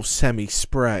sort of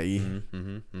semi-spray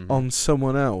on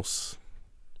someone else.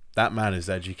 That man is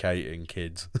educating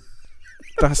kids.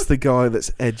 That's the guy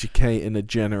that's educating a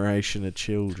generation of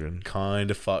children.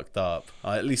 Kind of fucked up.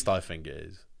 At least I think it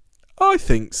is. I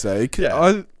think so. 'Cause Yeah.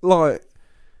 I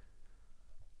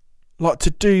like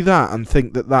to do that and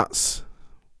think that that's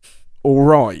all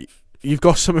right. You've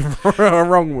got something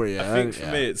wrong with you. I think for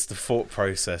me it's the thought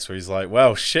process where he's like,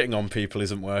 well, shitting on people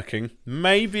isn't working.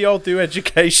 Maybe I'll do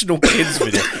educational kids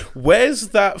video. Where's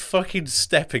that fucking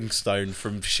stepping stone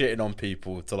from shitting on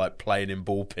people to like playing in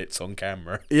ball pits on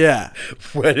camera? Yeah.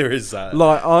 Where is that?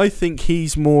 Like, I think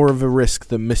he's more of a risk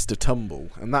than Mr. Tumble,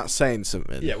 and that's saying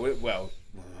something. Yeah, well,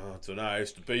 I don't know.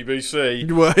 It's the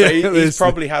BBC. Well, But yeah, he's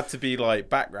probably had to be like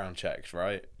background checked,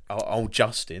 right? Old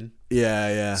Justin.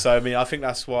 Yeah. So I mean, I think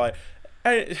that's why.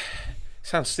 It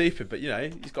sounds stupid, but you know,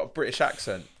 he's got a British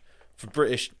accent. For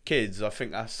British kids, I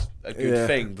think that's a good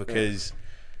thing because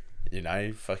you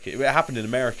know, fuck it. It happened in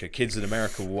America. Kids in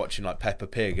America were watching like Peppa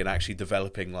Pig and actually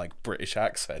developing like British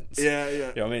accents. Yeah. You know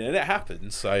what I mean? And it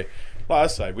happens. So, like I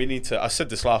say, we need to. I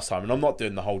said this last time, and I'm not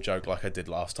doing the whole joke like I did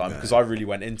last time because I really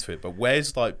went into it. But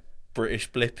where's like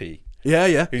British Blippi?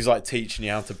 Yeah. Who's like teaching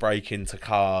you how to break into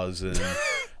cars and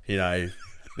you know,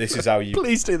 this is how you.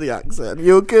 Please do the accent.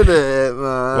 You're good at it,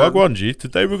 man. Wagwanji,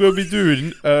 today we're going to be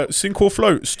doing sink or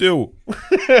float still.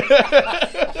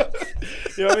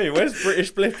 You know what I mean? Where's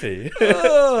British Blippi?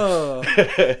 Oh.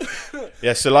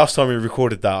 Yeah, so last time we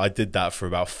recorded that, I did that for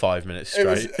about 5 minutes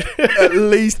straight. At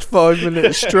least 5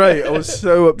 minutes straight. I was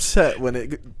so upset when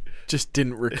it just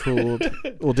didn't record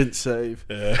or didn't save.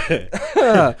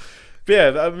 Yeah. But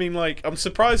yeah, I mean, like, I'm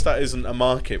surprised that isn't a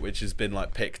market which has been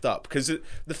like picked up because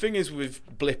the thing is with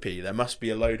Blippi, there must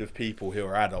be a load of people who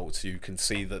are adults who can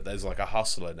see that there's like a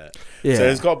hustle in it. Yeah. So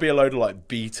there's got to be a load of like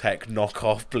B-Tech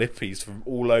knockoff Blippis from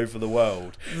all over the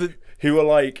world who are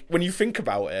like, when you think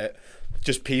about it,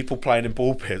 just people playing in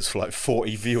ball pits for like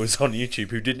 40 viewers on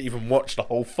YouTube who didn't even watch the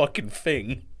whole fucking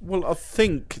thing. Well, I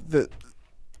think that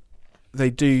they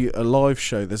do a live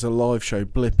show. There's a live show,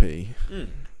 Blippi.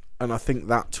 And I think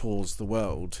that tours the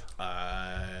world.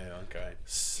 Okay.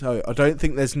 So I don't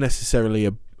think there's necessarily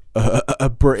a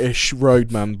British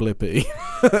roadman Blippi.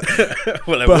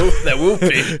 Well, there will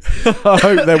be. I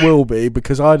hope there will be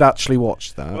because I'd actually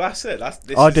watch that. Well, that's it.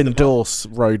 I'd endorse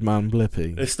roadman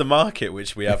Blippi. It's the market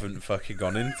which we haven't fucking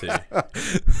gone into.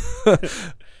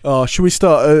 Oh, should we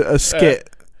start a skit?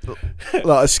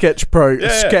 Like a sketch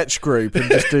group and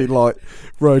just do like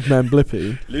Roadman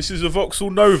Blippi. This is a Vauxhall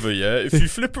Nova, yeah? If you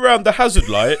flip around the hazard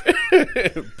light,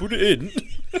 put it in.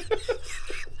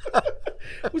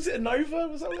 Was it a Nova?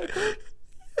 Was that what it called?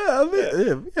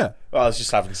 Yeah. Well, I was just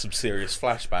having some serious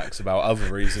flashbacks about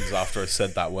other reasons after I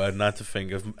said that word and I had to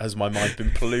think of, has my mind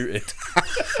been polluted?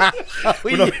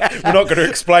 We're not going to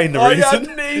explain the reason. I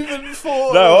hadn't even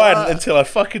thought No, of I that. hadn't until I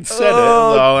fucking said it.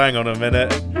 Oh, hang on a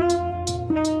minute.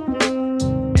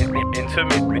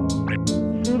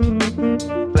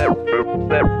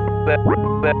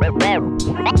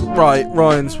 Right,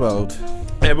 Ryan's World.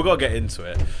 Yeah, we've got to get into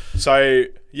it. So,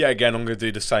 yeah, again, I'm going to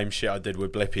do the same shit I did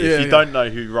with Blippi. If you don't know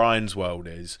who Ryan's World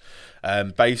is,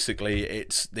 basically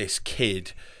it's this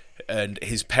kid and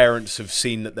his parents have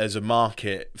seen that there's a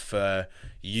market for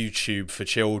YouTube for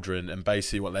children, and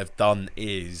basically what they've done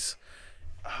is,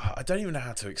 I don't even know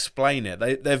how to explain it.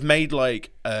 They've made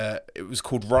like it was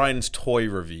called Ryan's Toy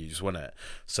Reviews, wasn't it?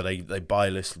 So they buy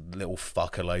this little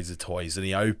fucker loads of toys, and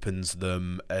he opens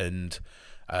them and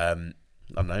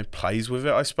I don't know, plays with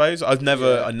it, I suppose. I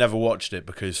never watched it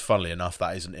because, funnily enough,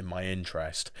 that isn't in my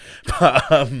interest.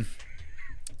 But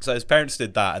so his parents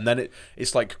did that, and then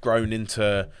it's like grown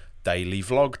into daily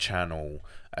vlog channel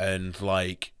and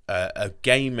like a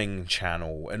gaming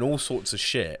channel and all sorts of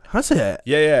shit. Has it?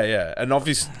 Yeah. And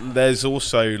obviously, there's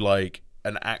also like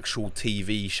an actual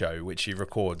TV show which he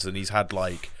records, and he's had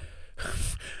like.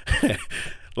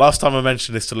 Last time I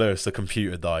mentioned this to Lewis, the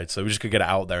computer died, so we're just gonna get it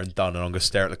out there and done, and I'm gonna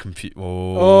stare at the computer.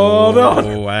 Oh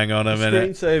no! Hang on a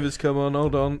minute. Screensavers, come on,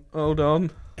 hold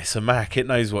on. It's a Mac. It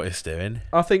knows what it's doing.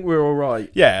 I think we're all right.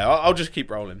 Yeah, I'll just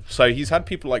keep rolling. So he's had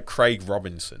people like Craig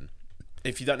Robinson.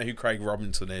 If you don't know who Craig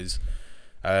Robinson is,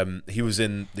 he was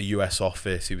in the US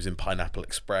Office. He was in Pineapple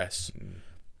Express.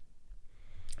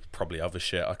 Probably other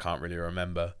shit. I can't really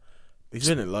remember. He's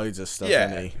been in loads of stuff,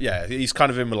 hasn't he? Yeah, he's kind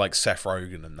of in with like Seth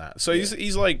Rogen and that. So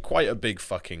he's like quite a big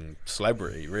fucking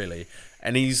celebrity, really.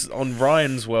 And he's on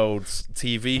Ryan's World's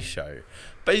TV show.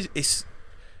 But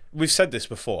we've said this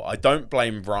before. I don't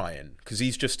blame Ryan because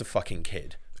he's just a fucking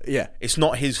kid. Yeah. It's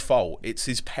not his fault. It's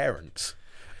his parents.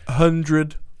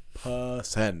 100%.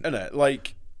 Innit?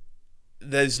 Like,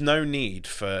 there's no need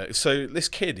for... So this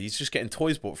kid, he's just getting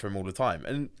toys bought for him all the time.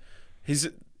 And his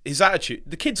attitude...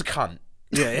 The kid's a cunt.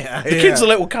 Yeah. The kid's a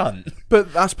little cunt.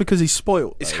 But that's because he's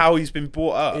spoiled. It's how he's been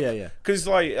brought up. Yeah. Because,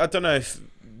 like, I don't know if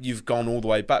you've gone all the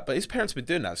way back, but his parents have been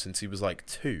doing that since he was, like,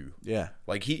 2. Yeah.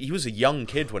 Like, he was a young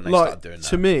kid when they started doing that.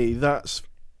 To me, that's...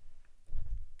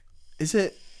 Is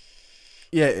it...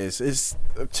 Yeah, it is. It's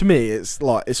to me,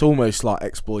 it's almost like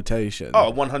exploitation.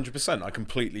 Oh, 100%. I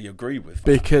completely agree with that.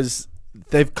 Because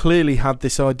they've clearly had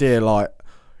this idea, like,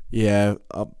 yeah,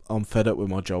 I'm fed up with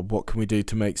my job. What can we do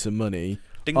to make some money?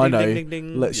 Ding, I ding, know. ding, ding,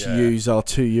 ding. Let's use our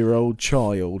 2-year-old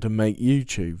child and make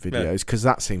YouTube videos because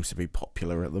that seems to be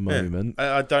popular at the moment.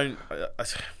 I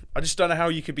just don't know how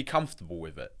you could be comfortable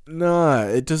with it. No,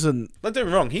 it doesn't. Don't get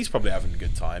me wrong. He's probably having a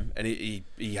good time, and he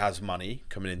has money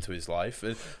coming into his life.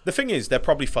 The thing is, they're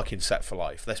probably fucking set for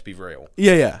life. Let's be real.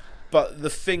 Yeah. But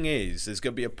the thing is, there's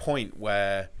going to be a point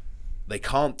where they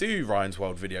can't do Ryan's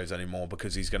World videos anymore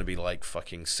because he's going to be like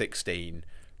fucking 16.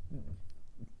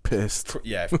 Pissed.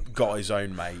 Yeah, got his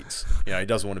own mates. You know, he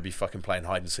doesn't want to be fucking playing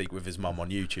hide and seek with his mum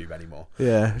on YouTube anymore.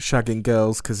 Yeah, shagging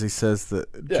girls because he says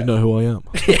that. Do you know who I am?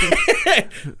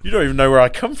 You don't even know where I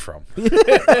come from.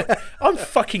 I'm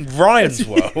fucking Ryan's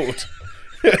World.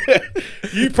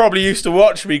 You probably used to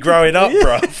watch me growing up,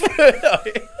 bruv.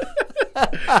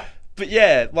 But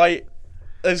yeah, like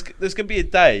there's gonna be a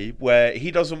day where he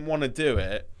doesn't want to do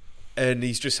it. And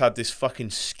he's just had this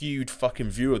fucking skewed fucking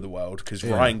view of the world because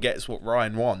Ryan gets what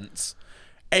Ryan wants.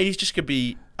 And he's just going to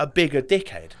be a bigger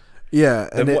dickhead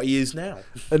than what he is now.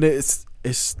 And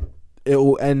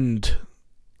it'll end,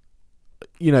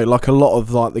 you know, like a lot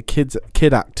of like the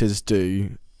kid actors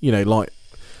do, you know, like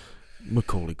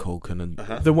Macaulay Culkin and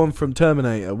the one from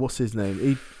Terminator, what's his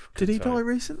name? Did he die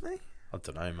recently? I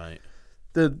don't know, mate.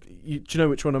 Do you know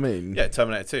which one I mean? Yeah,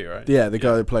 Terminator 2, right? Yeah, the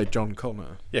guy who played John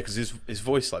Connor. Yeah, because his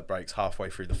voice like breaks halfway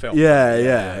through the film.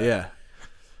 Yeah.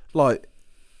 Like,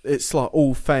 it's like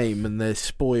all fame and they're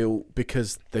spoiled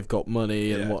because they've got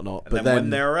money and whatnot. But then when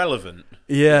they're irrelevant,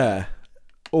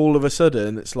 all of a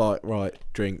sudden it's like, right,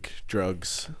 drink,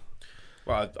 drugs,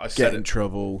 I get in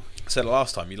trouble. I said it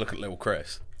last time. You look at Little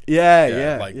Chris.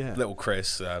 Yeah. Little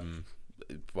Chris.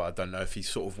 Well, I don't know if he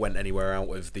sort of went anywhere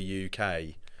out of the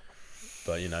UK.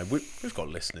 But, you know, we've got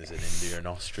listeners in India and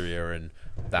Austria and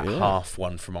that half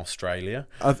one from Australia.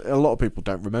 A lot of people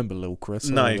don't remember Lil Chris.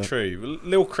 No, true.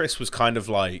 Lil Chris was kind of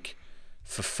like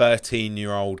for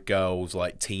 13-year-old girls,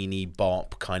 like teeny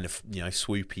bop, kind of, you know,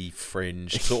 swoopy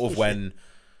fringe, sort of when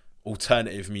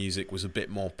alternative music was a bit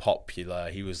more popular.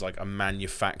 He was like a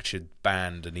manufactured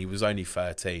band and he was only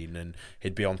 13 and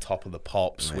he'd be on Top of the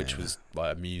Pops, which was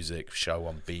like a music show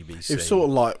on BBC. It was sort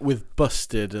of like with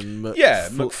Busted and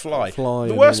McFly.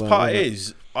 The worst part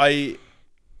is I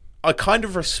kind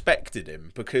of respected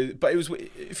him but it was,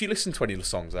 if you listen to any of the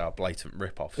songs, they are blatant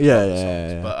rip-offs.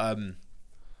 But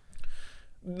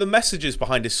the messages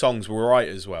behind his songs were right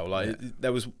as well. Like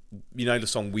there was, you know, the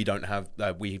song "We Don't Have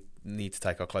We Need to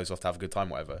Take Our Clothes Off to Have a Good Time,"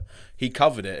 whatever. He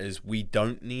covered it as "We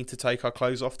Don't Need to Take Our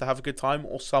Clothes Off to Have a Good Time"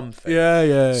 or something.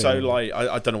 So like,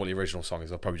 I don't know what the original song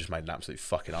is. I probably just made an absolute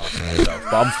fucking ass of myself,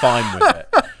 but I'm fine with it.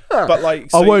 But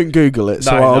like, I won't Google it,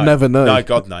 so No, I'll no. never know. No,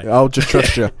 God, no. I'll just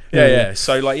trust you. Yeah.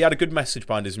 So like, he had a good message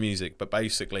behind his music, but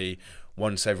basically,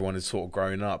 once everyone had sort of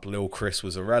grown up, Lil Chris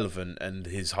was irrelevant, and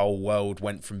his whole world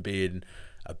went from being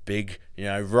a big,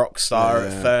 rock star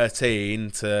at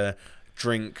 13 to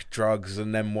drink, drugs,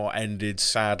 and then what ended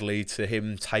sadly to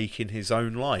him taking his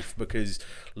own life, because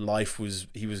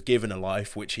he was given a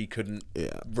life which he couldn't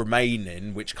remain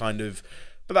in, which kind of,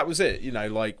 but that was it,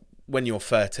 like when you're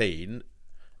 13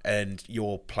 and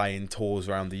you're playing tours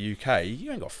around the UK,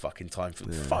 you ain't got fucking time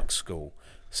for fuck school.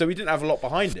 So he didn't have a lot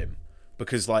behind him,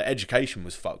 because like education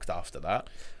was fucked after that.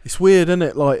 It's weird, isn't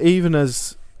it? Like, even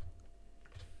as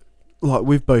like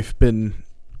we've both been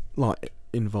like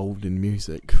involved in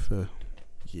music for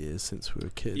years since we were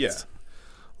kids. Yeah.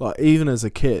 Like, even as a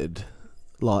kid,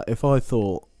 like, if I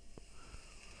thought,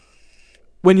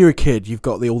 when you're a kid, you've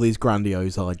got all these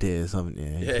grandiose ideas, haven't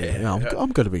you? Yeah.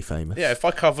 I'm going to be famous. Yeah, if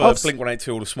I cover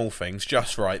Blink-182 All the Small Things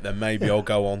just right, then maybe I'll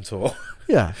go on tour.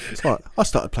 Yeah, it's like, I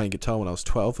started playing guitar when I was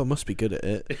 12. I must be good at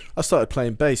it. I started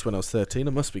playing bass when I was 13.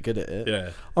 I must be good at it.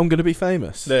 Yeah. I'm going to be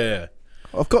famous. Yeah.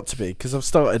 I've got to be, because I've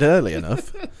started early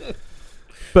enough.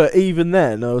 But even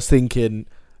then, I was thinking,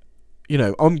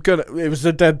 I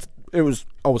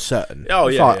was certain. Oh,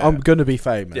 It's yeah, like, yeah. I'm going to be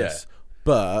famous. Yeah.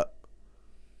 But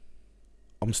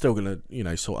I'm still going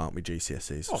to, sort out my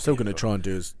GCSEs. I'm still going to try and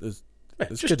do as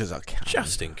good as I can.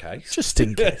 Just in case. Just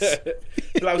in case.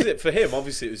 But that was it. For him,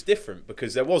 obviously, it was different,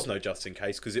 because there was no just in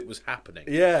case, because it was happening.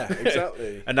 Yeah,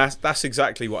 exactly. And that's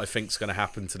exactly what I think is going to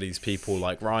happen to these people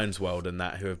like Ryan's World and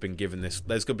that, who have been given this.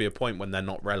 There's going to be a point when they're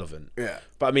not relevant. Yeah.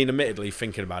 But I mean, admittedly,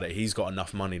 thinking about it, he's got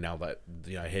enough money now that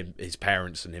his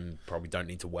parents and him probably don't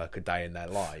need to work a day in their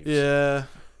lives. Yeah.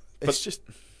 It's just,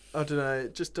 I don't know.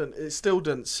 It still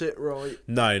doesn't sit right.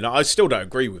 No, I still don't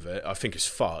agree with it. I think it's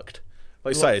fucked.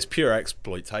 Like you say, it's pure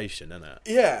exploitation, isn't it?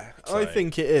 Yeah, So. I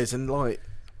think it is. And like,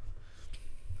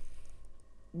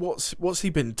 what's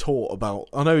he been taught about?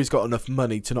 I know he's got enough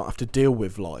money to not have to deal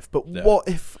with life, but what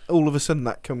if all of a sudden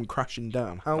that come crashing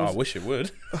down? I wish it would.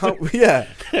 But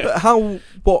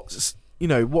what's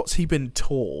he been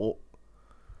taught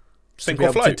Sink to be or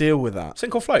able float. to deal with that?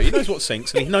 Sink or float. He knows what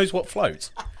sinks and he knows what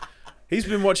floats. He's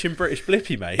been watching British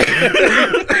Blippi, mate.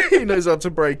 He knows how to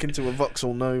break into a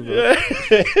Vauxhall Nova.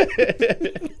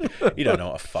 You don't know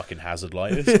what a fucking hazard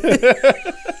light is.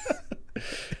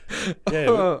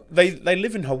 Yeah, they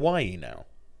live in Hawaii now.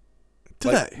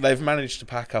 Do they? They've managed to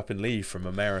pack up and leave from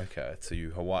America to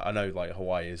Hawaii. I know, like,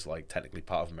 Hawaii is like technically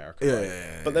part of America, right?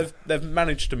 Yeah. But they've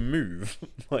managed to move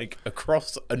like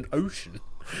across an ocean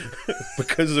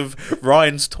because of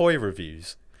Ryan's toy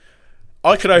reviews.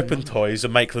 I could open toys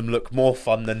and make them look more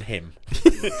fun than him.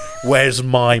 Where's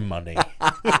my money?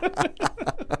 I'm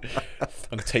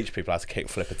going to teach people how to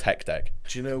kickflip a tech deck.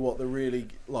 Do you know what the really,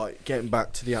 like, getting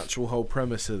back to the actual whole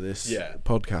premise of this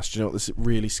podcast, do you know what this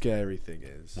really scary thing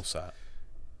is? What's that?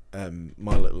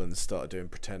 My little one started doing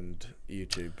pretend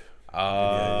YouTube videos.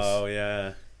 Oh,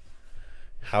 yeah.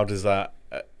 How does that...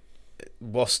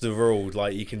 what's the rule?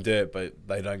 Like, you can do it, but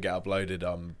they don't get uploaded,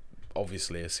 I'm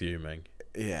obviously assuming.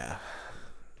 Yeah.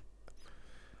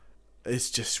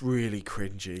 It's just really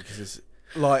cringy, because it's,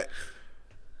 like,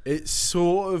 it's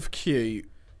sort of cute,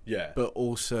 but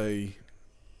also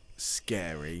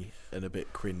scary and a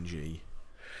bit cringy.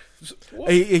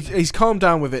 He's calmed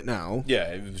down with it now. Yeah,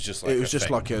 it was just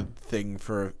like a thing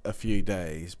for a few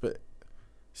days, but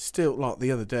still, like,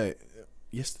 the other day,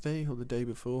 yesterday or the day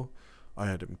before, I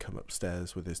had him come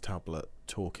upstairs with his tablet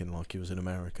talking like he was an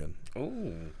American.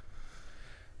 Ooh.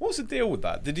 What's the deal with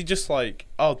that? Did he just like,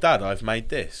 oh, Dad, I've made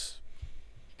this?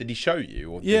 Did he show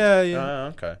you? Or yeah.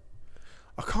 Oh, okay.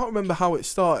 I can't remember how it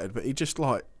started, but he just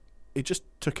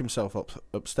took himself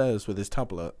upstairs with his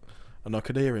tablet, and I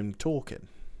could hear him talking.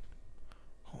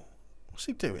 Oh, what's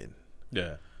he doing?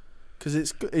 Yeah.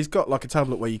 Because he's got like a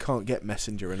tablet where you can't get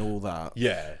Messenger and all that.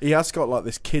 Yeah. He has got like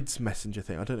this kids Messenger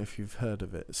thing. I don't know if you've heard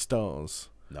of it. Stars.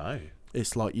 No.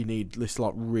 It's like you need this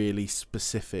like really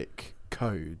specific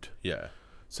code. Yeah.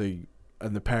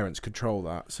 And the parents control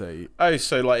that. So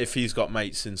like if he's got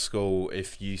mates in school,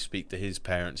 if you speak to his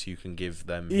parents, you can give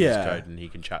them his code and he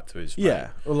can chat to his mate. Yeah.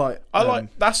 Or like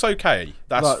that's okay.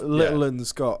 That's like Little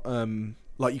Un's got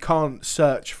like you can't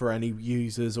search for any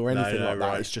users or anything like that.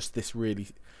 Right. It's just this really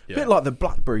bit like the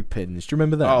BlackBerry pins. Do you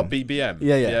remember that? Oh, BBM.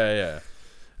 Yeah.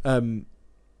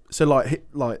 So like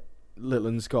Little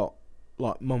Un's got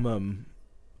like my mum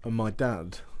and my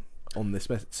dad on this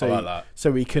message. I like that.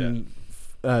 So he can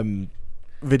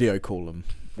video call them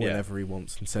whenever he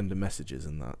wants and send them messages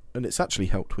and that. And it's actually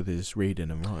helped with his reading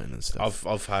and writing and stuff.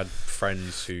 I've had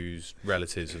friends whose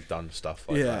relatives have done stuff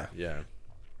like that. Yeah.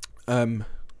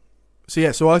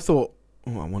 So I thought,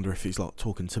 oh, I wonder if he's like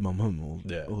talking to my mum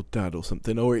or dad or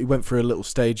something, or he went through a little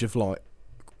stage of like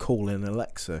calling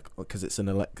Alexa because it's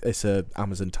a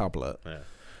Amazon tablet. Yeah.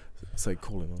 So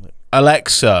calling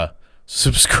Alexa,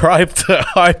 subscribe to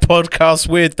High Podcast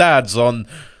Weird Dads on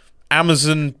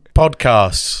Amazon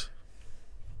Podcasts.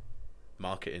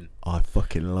 Marketing. I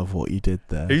fucking love what you did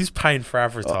there. Who's paying for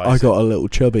advertising? I got a little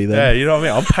chubby there. Yeah, you know what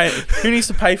I mean? I'm paying. Who needs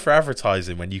to pay for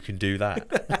advertising when you can do that?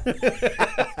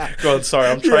 Go on, sorry,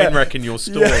 I'm train wrecking your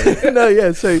story. Yeah. No,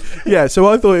 yeah. So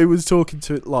I thought he was talking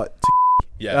to it like.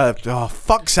 Yeah. Oh,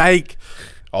 fuck's sake!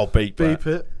 I'll beep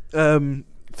it.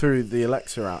 Through the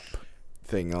Alexa app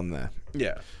thing on there.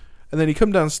 Yeah. And then he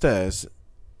come downstairs.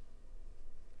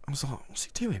 I was like, what's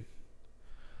he doing?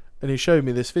 And he showed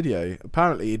me this video.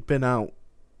 Apparently, he'd been out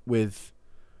with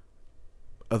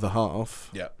other half.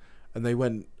 Yeah. And they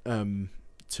went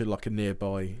to like a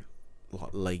nearby like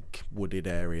lake wooded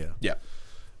area. Yeah.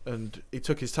 And he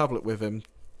took his tablet with him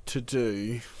to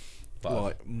do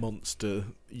like monster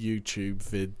YouTube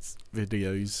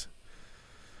videos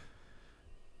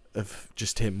of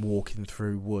just him walking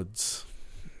through woods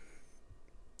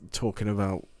talking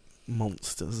about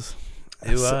monsters.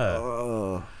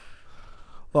 Like,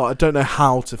 I don't know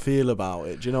how to feel about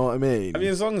it. Do you know what I mean? I mean,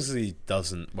 as long as he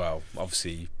doesn't, well,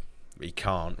 obviously he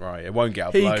can't, right? It won't get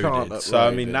uploaded. He can't upload so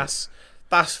I mean, that's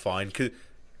fine because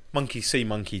monkey see,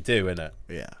 monkey do, innit?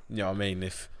 Yeah. You know what I mean?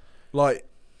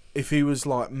 If he was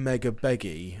like mega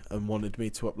beggy and wanted me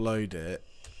to upload it,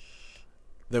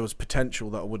 there was potential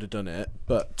that I would have done it,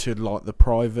 but to like the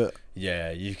private.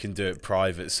 Yeah, you can do it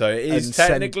private, so it is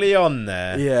technically on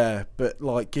there. Yeah, but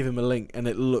like give him a link and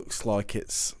it looks like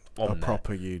it's on a there.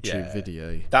 proper YouTube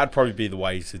video. That'd probably be the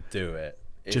way to do it.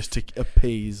 Just to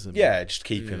appease him. Yeah, just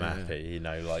keep him happy, you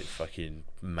know, like fucking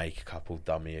make a couple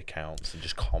dummy accounts and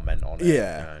just comment on it.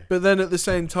 Yeah, you know? But then at the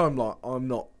same time, like, I'm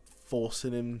not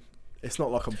forcing him. It's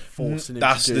not like I'm forcing him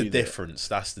That's to do the difference.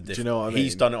 That's the difference. Do you know what I mean?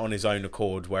 He's done it on his own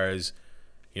accord, whereas,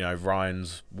 you know,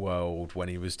 Ryan's World, when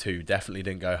he was 2, definitely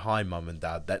didn't go, hi, mum and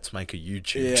dad, let's make a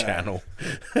YouTube channel.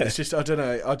 It's just, I don't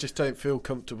know, I just don't feel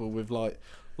comfortable with, like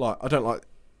I don't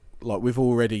like we've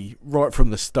already, right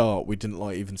from the start, we didn't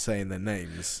like even saying their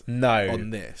names. No. On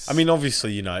this. I mean,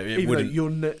 obviously, you know, it even wouldn't. You're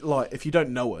like, if you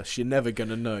don't know us, you're never going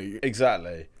to know.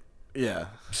 Exactly. Yeah.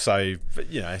 So,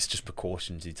 you know, it's just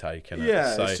precautions you take. Innit?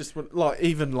 Yeah, so, it's just, like,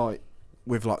 even, like,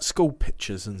 with, like, school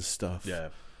pictures and stuff. Yeah.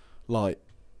 Like,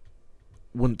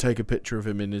 wouldn't take a picture of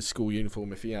him in his school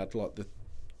uniform if he had, like, the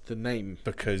name.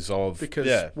 Because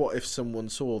what if someone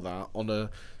saw that on a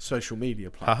social media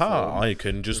platform? Haha, I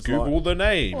can just Google the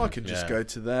name. I can just go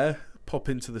to there, pop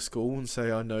into the school and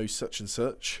say I know such and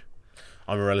such.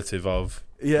 I'm a relative of.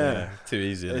 Yeah. Too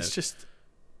easy, isn't it? It's just,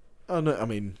 I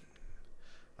mean,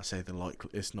 I say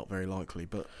it's not very likely,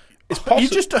 but it's possible. You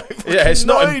just don't it's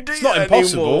not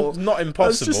impossible. Anymore. It's not impossible.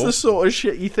 That's just the sort of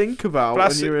shit you think about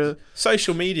when you're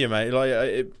social media, mate.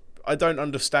 Like, I don't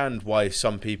understand why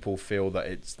some people feel that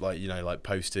it's like, you know, like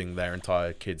posting their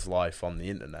entire kid's life on the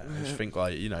internet. I just think,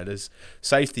 like, you know, there's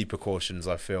safety precautions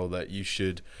I feel that you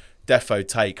should defo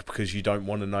take because you don't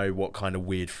want to know what kind of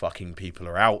weird fucking people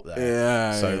are out there.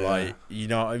 Yeah. So, yeah. like, you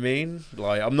know what I mean?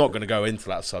 Like, I'm not going to go into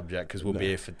that subject because we'll be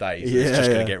here for days. Yeah, it's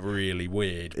just going to get really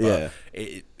weird. But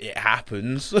it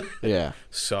happens. Yeah.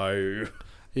 So.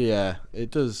 Yeah,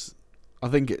 it does. I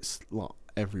think it's like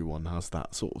everyone has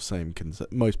that sort of same concern.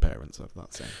 Most parents have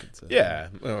that same concern. Yeah,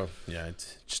 well, yeah,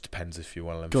 it just depends if you're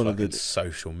one of them fucking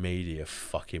social media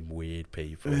fucking weird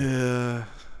people.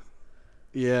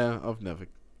 Yeah, I've never.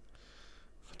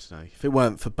 I don't know. If it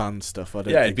weren't for band stuff, I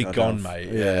don't. Yeah, think it'd be gone, mate.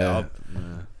 Yeah,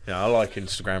 I like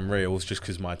Instagram Reels just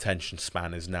because my attention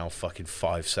span is now fucking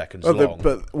 5 seconds long.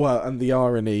 And the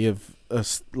irony of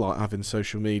us like having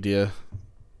social media.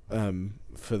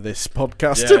 For this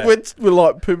podcast, we're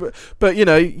like, but you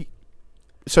know,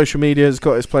 social media has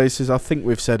got its places. I think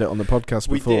we've said it on the podcast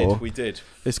before. We did.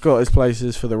 It's got its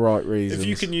places for the right reasons. If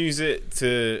you can use it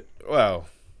to, well,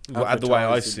 the way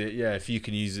I see it, if you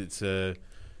can use it to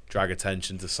drag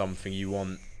attention to something you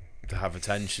want to have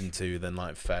attention to, then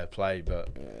like fair play. But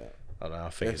I don't know. I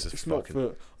think it's just fucking.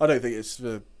 Not for. I don't think it's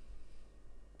for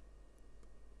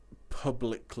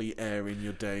publicly airing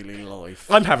your daily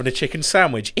life. I'm having a chicken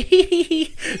sandwich.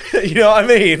 You know what I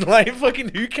mean? Like, fucking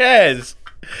who cares?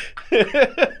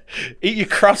 Eat your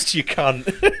crust, you cunt.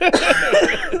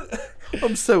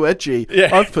 I'm so edgy.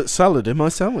 Yeah. I've put salad in my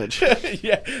sandwich.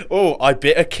 Yeah. Oh, I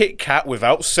bit a Kit Kat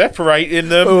without separating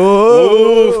them.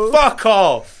 Oh, fuck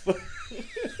off.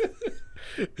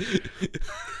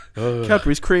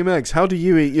 Cadbury's cream eggs. How do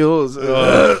you eat yours?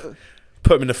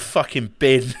 Put them in a fucking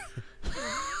bin.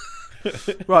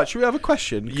 Right, should we have a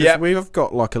question? Yeah. We have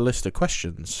got like a list of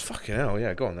questions. Fucking hell,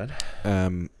 yeah, go on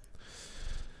then.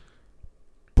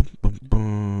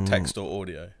 Text or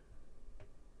audio?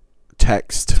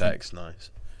 Text. Text, nice.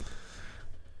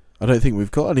 I don't think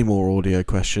we've got any more audio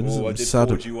questions. Oh, I did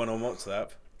forward you one on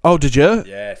WhatsApp. Oh, did you?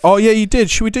 Yeah. Oh, yeah, you did.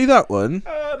 Should we do that one?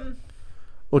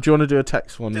 Or do you want to do a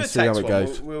text one and see how it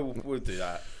goes? We'll do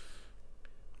that.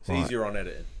 It's Right. easier on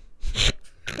editing.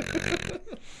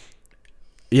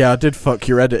 Yeah, I did fuck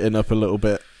your editing up a little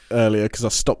bit earlier because I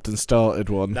stopped and started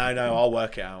one. No, I'll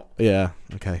work it out. Yeah,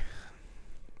 okay.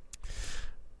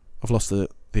 I've lost the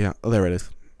oh, there it is.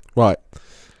 Right.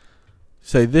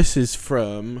 So this is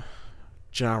from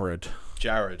Jared.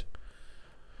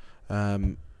 How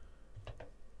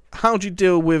do you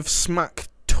deal with smack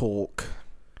talk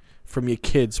from your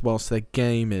kids whilst they're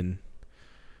gaming?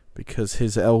 Because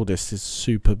his eldest is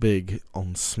super big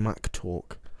on smack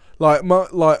talk. I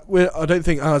don't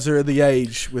think ours are at the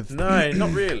age with. No,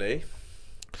 not really.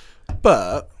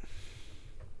 But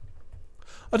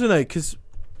I don't know, because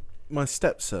my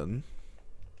stepson,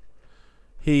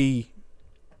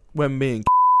 when me and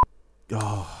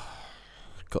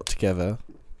got together.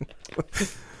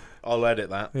 I'll edit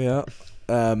that. Yeah.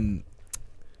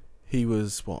 He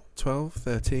was, 12,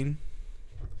 13?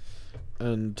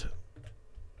 And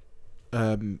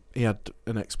he had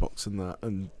an Xbox and that,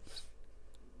 and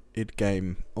he'd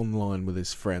game online with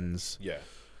his friends. Yeah.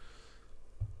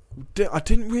 I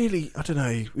don't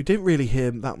know, we didn't really hear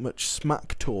that much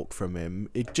smack talk from him.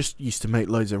 It just used to make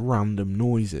loads of random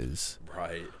noises.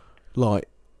 Right. Like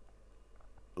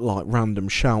random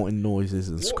shouting noises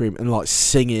and screaming and like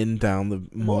singing down the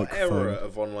microphone. What era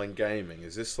of online gaming?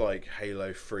 Is this like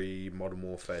Halo 3, Modern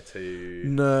Warfare 2?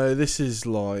 No, this is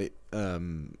like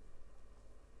Habbo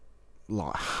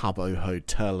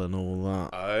Hotel and all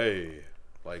that. Oh,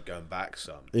 like going back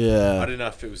some. Yeah. I don't know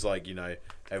if it was like,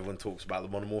 everyone talks about the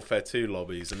Modern Warfare 2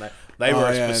 lobbies, and they were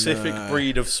a specific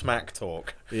breed of smack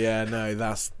talk. Yeah, no,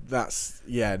 that's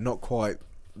not quite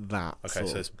that. Okay,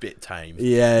 so it's a bit tame.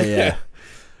 Yeah.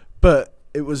 But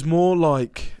it was more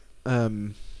like me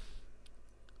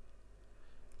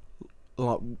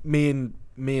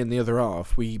and the other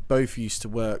half, we both used to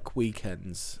work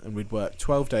weekends, and we'd work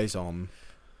 12 days on,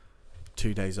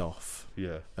 2 days off.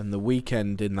 Yeah. And the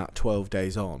weekend in that 12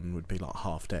 days on would be like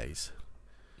half days.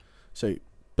 So,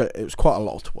 but it was quite a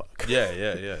lot to work.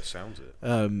 Yeah, sounds it.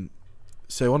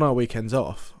 So on our weekends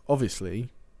off, obviously,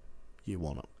 you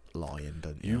want to lie in,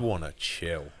 don't you? You want to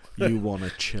chill. You want to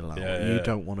chill out. Yeah. You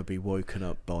don't want to be woken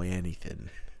up by anything.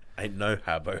 Ain't no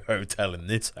Habbo Hotel in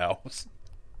this house.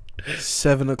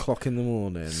 7 o'clock in the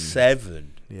morning.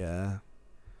 7? Yeah.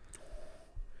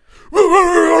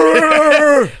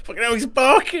 Fucking hell, he's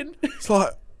barking. It's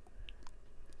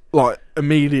like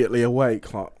immediately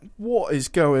awake, like, what is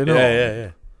going on?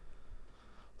 Yeah.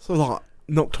 So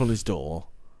knocked on his door.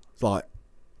 It's like,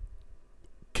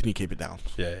 can you keep it down?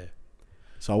 Yeah.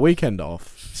 So our weekend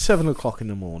off, 7 o'clock in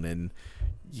the morning.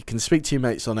 You can speak to your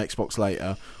mates on Xbox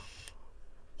later.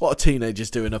 What are teenagers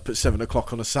doing up at 7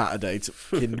 o'clock on a Saturday to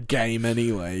fucking game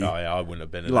anyway? Oh, yeah, I wouldn't have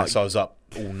been unless I was up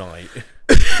all night.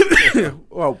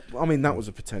 Well, I mean, that was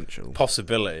a potential.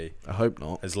 Possibility. I hope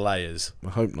not. There's layers.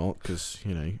 I hope not, because,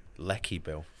 Lecky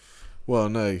Bill. Well,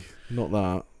 no, not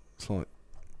that. It's like,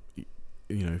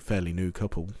 fairly new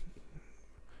couple.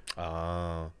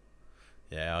 Ah.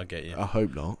 Yeah, I get you. I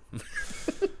hope not.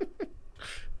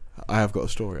 I have got a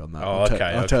story on that. Oh,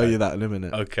 I'll tell you that in a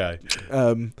minute. Okay.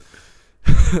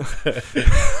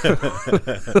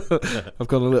 I've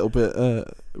gone a little bit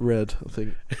red, I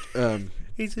think.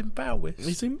 He's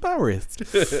embarrassed.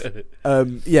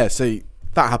 Yeah, so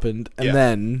that happened, and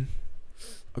then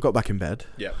I got back in bed.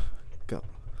 Yeah. Got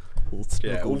all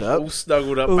snuggled up. All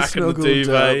snuggled up, All back in the snuggled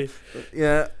duvet. up.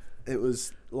 Yeah, it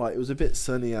was a bit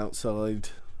sunny outside,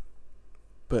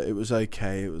 but it was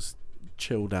okay. It was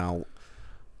chilled out.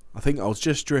 I think I was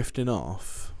just drifting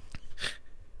off,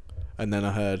 and then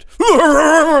I heard.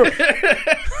 I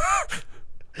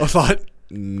was like,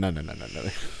 no.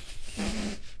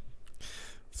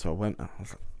 So I went,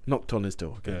 knocked on his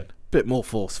door again, a bit more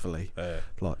forcefully.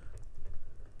 Like,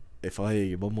 if I hear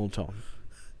you one more time,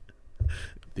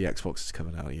 the Xbox is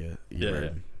coming out of your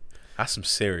room. That's some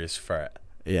serious threat.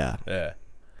 Yeah. Yeah.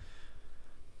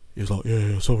 He was like,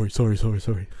 yeah, sorry.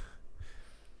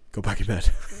 Got back in bed.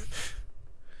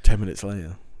 10 minutes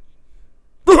later.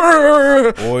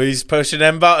 Boys pushing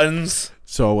them buttons.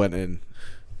 So I went in,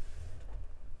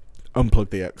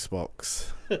 unplugged the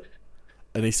Xbox,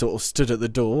 and he sort of stood at the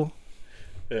door,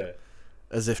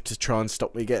 as if to try and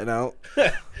stop me getting out.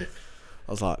 I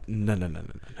was like, no.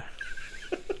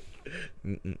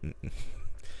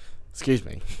 excuse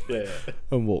me, Yeah.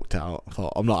 and walked out. I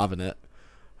thought, I'm not having it.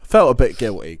 I felt a bit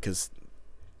guilty because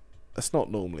that's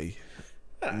not normally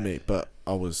me, but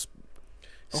I was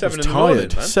 7 in tired. the morning,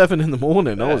 man. 7 in the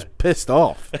morning. Yeah. I was pissed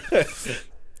off.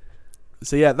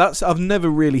 So yeah, I've never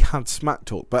really had smack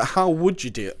talk. But how would you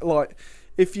do it? Like,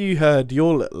 if you heard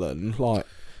your little one, like,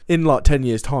 in like 10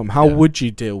 years' time, how would you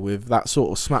deal with that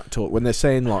sort of smack talk when they're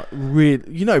saying like real,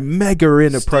 mega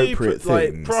inappropriate Stupid, things?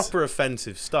 like proper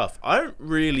offensive stuff? I don't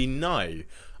really know.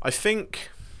 I think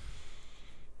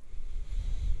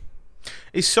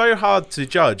it's so hard to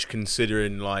judge,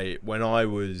 considering like when I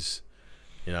was,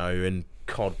 in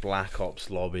COD Black Ops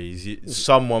lobbies,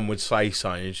 someone would say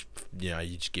something,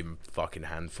 you just give them fucking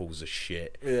handfuls of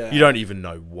shit. Yeah. You don't even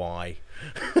know why.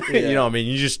 Yeah. You know what I mean?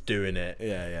 You're just doing it.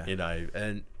 Yeah.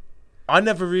 And I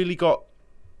never really got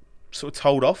sort of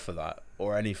told off for that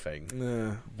or anything.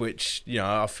 Yeah. Which,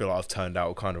 I feel like I've turned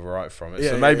out kind of alright from it.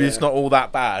 Yeah, so maybe yeah. it's not all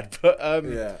that bad. But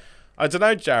Yeah. I don't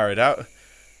know, Jared.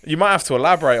 You might have to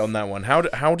elaborate on that one.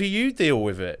 How do you deal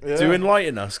with it? Yeah. Do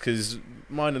enlighten us, because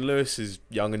mine and Lewis's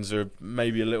young'uns are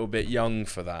maybe a little bit young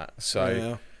for that.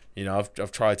 So,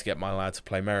 I've tried to get my lad to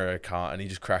play Mario Kart and he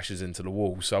just crashes into the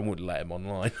wall, so I wouldn't let him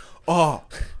online. Oh,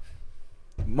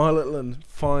 my little one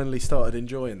finally started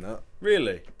enjoying that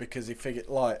Really? because he figured,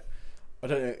 like, I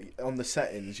don't know, on the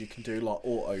settings you can do like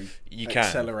auto You can,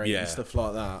 accelerate yeah. and stuff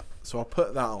like that. So I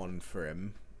put that on for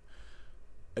him,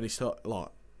 and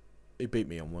he beat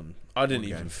me on one. I didn't one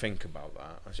even game. think about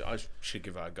that. I should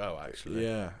give that a go, actually.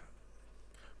 Yeah,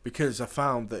 because I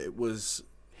found that it was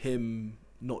him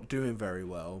not doing very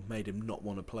well made him not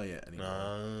want to play it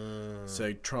anymore.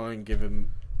 So try and give him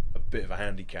a bit of a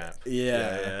handicap.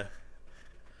 Yeah.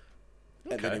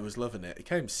 Okay. And then he was loving it. He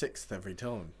came 6th every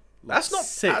time. That's not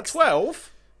 6th. at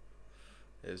 12.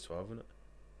 It is 12, isn't it?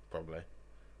 Probably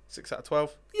 6 out of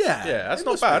 12. Yeah, Yeah, that's it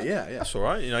not must bad. be, yeah. That's all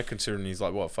right. Considering he's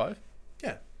like what, 5?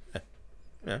 Yeah.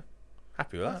 Yeah.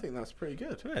 Happy with I that. think that's pretty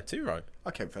good. Yeah, 2 right. I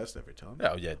came first every time.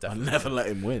 Oh yeah, I definitely. never let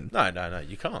him win. No,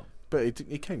 you can't. But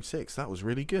he came 6th. That was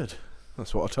really good.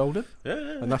 That's what I told him. Yeah.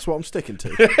 And that's what I'm sticking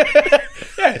to.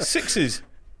 Yeah, 6 is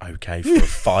okay for a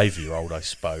 5-year-old, I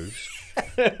suppose.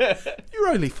 You're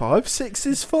only 5. 6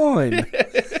 is fine.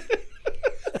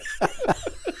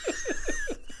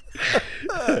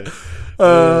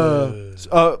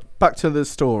 Back to the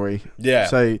story. Yeah.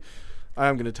 So, I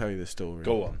am going to tell you the story.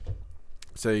 Go on.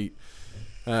 So,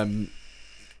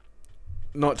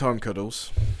 nighttime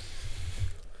cuddles.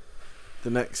 The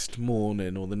next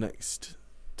morning or the next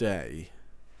day,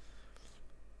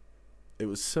 it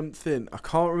was something, I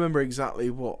can't remember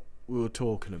exactly what we were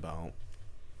talking about.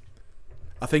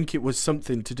 I think it was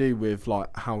something to do with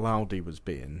like how loud he was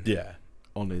being Yeah.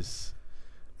 on his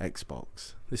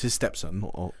Xbox. This is stepson,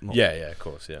 not Yeah, of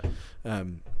course, yeah.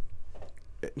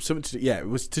 It was something to do, it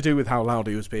was to do with how loud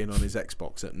he was being on his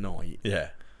Xbox at night, Yeah.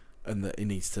 and that he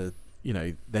needs to,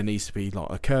 there needs to be like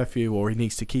a curfew, or he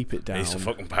needs to keep it down. Needs to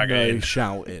fucking pack no it in.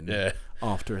 shouting. Yeah.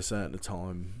 After a certain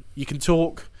time, you can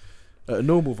talk at a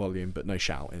normal volume, but no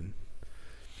shouting.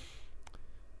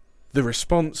 The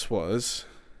response was,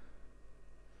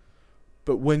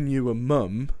 but when you and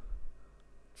mum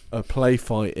are play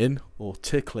fighting or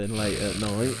tickling late at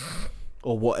night,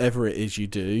 or whatever it is you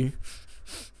do,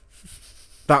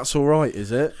 that's all right,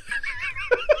 is it?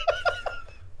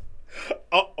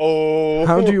 Uh-oh.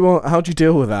 How do you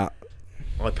deal with that?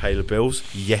 I pay the bills.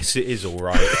 Yes, it is all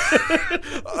right.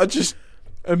 I just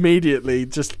immediately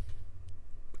and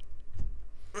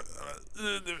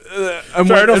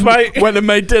Fair enough, mate. went and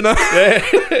made dinner.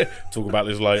 Yeah. Talk about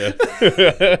this later.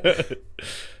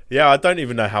 Yeah, I don't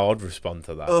even know how I'd respond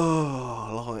to that.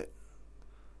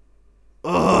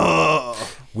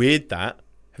 Weird that.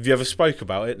 Have you ever spoke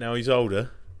about it now he's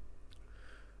older?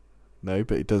 No,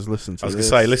 but he does listen to I was this.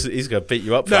 going to say, listen, he's going to beat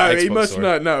you up for that No, he Xbox must story.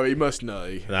 know. No, he must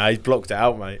know. Nah, he's blocked it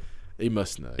out, mate. He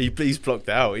must know. He's blocked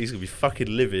it out. He's going to be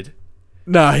fucking livid.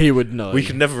 No, he would know. We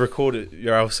can never record at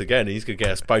your house again. He's going to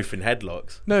get us both in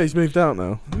headlocks. No, he's moved out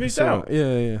now. Moved It's all out? right.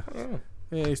 Yeah. Oh.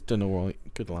 Yeah, he's done all right.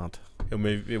 Good lad.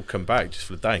 He'll come back just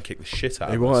for the day and kick the shit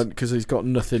out He of us. won't, because he's got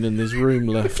nothing in his room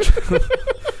left. Have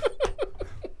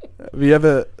you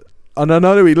ever... And I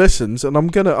know he listens, and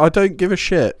I don't give a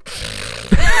shit.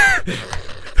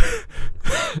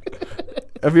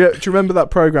 Do you remember that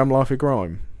program, Life of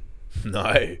Grime?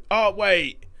 No. Oh,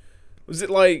 wait. Was it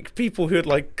like people who had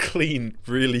like clean,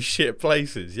 really shit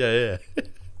places? Yeah.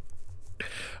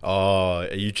 Oh,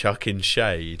 are you chucking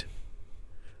shade?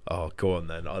 Oh, go on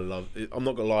then. I love it. I'm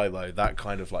not gonna lie though, that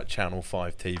kind of like Channel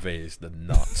 5 TV is the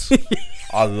nuts.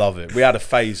 I love it. We had a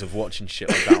phase of watching shit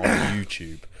like that on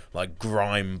YouTube, like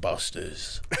Grime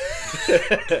Busters.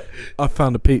 I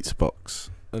found a pizza box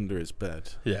under his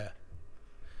bed. Yeah.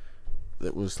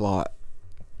 That was like,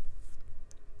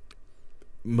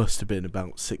 must have been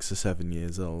about 6 or 7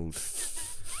 years old.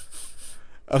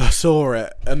 And I saw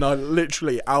it, and I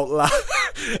literally out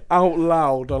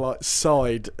loud, I like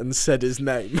sighed and said his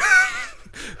name.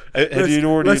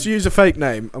 Let's use a fake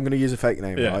name. I'm going to use a fake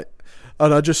name, right?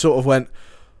 And I just sort of went,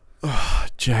 oh,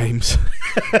 James.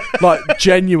 Like,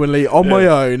 genuinely, on my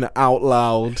own, out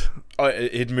loud.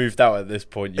 He'd moved out at this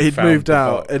point. He'd moved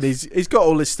out, and he's got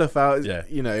all his stuff out,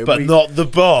 you know. But not the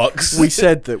box. We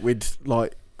said that we'd,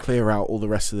 like, clear out all the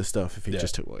rest of the stuff if he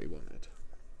just took what he wanted.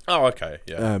 Oh, okay,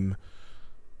 yeah.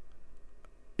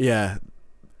 Yeah,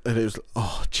 and it was,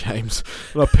 oh, James.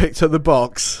 And I picked up the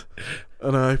box,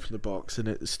 and I opened the box, and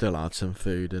it still had some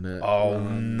food in it. Oh,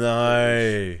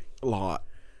 no. Like,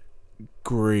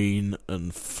 green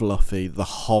and fluffy, the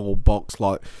whole box,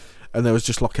 like, and there was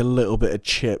just, like, a little bit of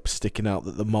chip sticking out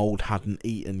that the mould hadn't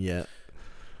eaten yet.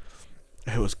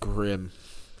 It was grim.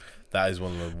 That is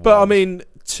one of the But, I mean,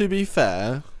 to be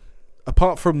fair,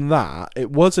 apart from that, it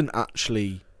wasn't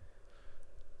actually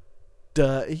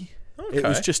dirty. Okay. It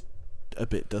was just a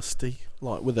bit dusty.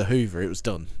 Like, with a Hoover, it was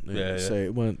done. So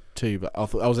it weren't too bad. I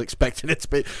was expecting it to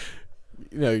be,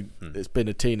 you know, it's been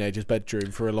a teenager's bedroom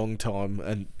for a long time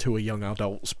and to a young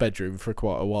adult's bedroom for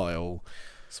quite a while.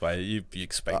 That's why you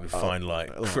expect to find,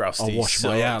 like, crusty I wash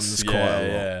socks. my hands quite a lot.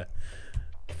 Yeah.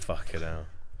 Fucking hell.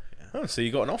 Oh, so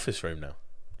you got an office room now?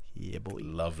 Yeah, boy.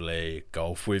 Lovely.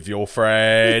 Golf with your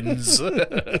friends.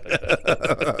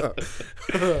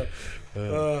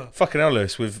 Fucking hell,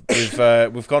 Lewis. We've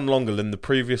gone longer than the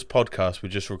previous podcast we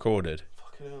just recorded.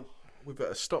 Fucking hell. We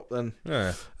better stop then.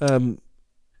 Yeah.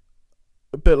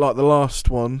 A bit like the last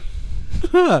one.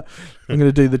 I'm going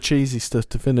to do the cheesy stuff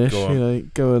to finish. Go on. You know,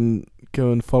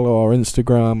 go and follow our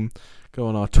Instagram. Go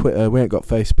on our Twitter. We ain't got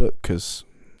Facebook because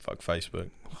Fuck Facebook.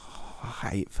 I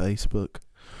hate Facebook.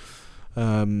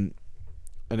 And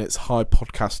it's High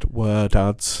Podcast Word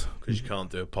Ads. Because you can't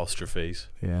do apostrophes.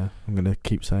 Yeah, I'm going to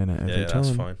keep saying it every time.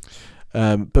 Yeah, that's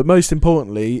fine. But most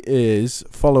importantly is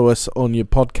follow us on your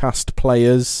podcast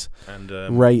players And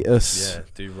rate us. Yeah,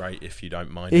 do rate if you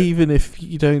don't mind. Even if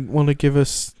you don't want to give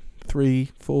us 3,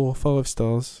 4, 5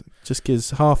 stars, just give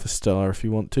us half a star if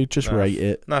you want to. Just rate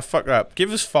it. No, fuck that.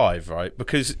 Give us 5, right?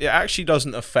 Because it actually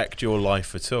doesn't affect your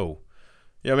life at all.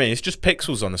 You know what I mean? It's just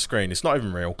pixels on the screen. It's not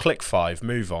even real. Click 5,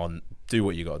 move on, do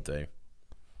what you got to do.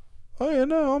 Oh yeah,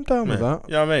 no, I'm down with that.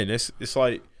 You know what I mean? It's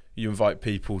like you invite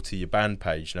people to your band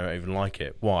page, and they don't even like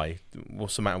it. Why?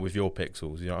 What's the matter with your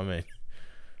pixels? You know what I mean?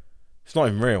 It's not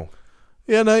even real.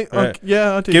 Yeah, no, I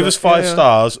do. Give us 5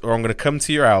 stars, or I'm going to come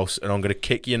to your house and I'm going to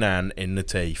kick your nan in the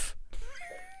teeth.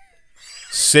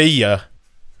 See ya.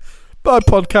 Bye,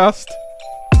 podcast.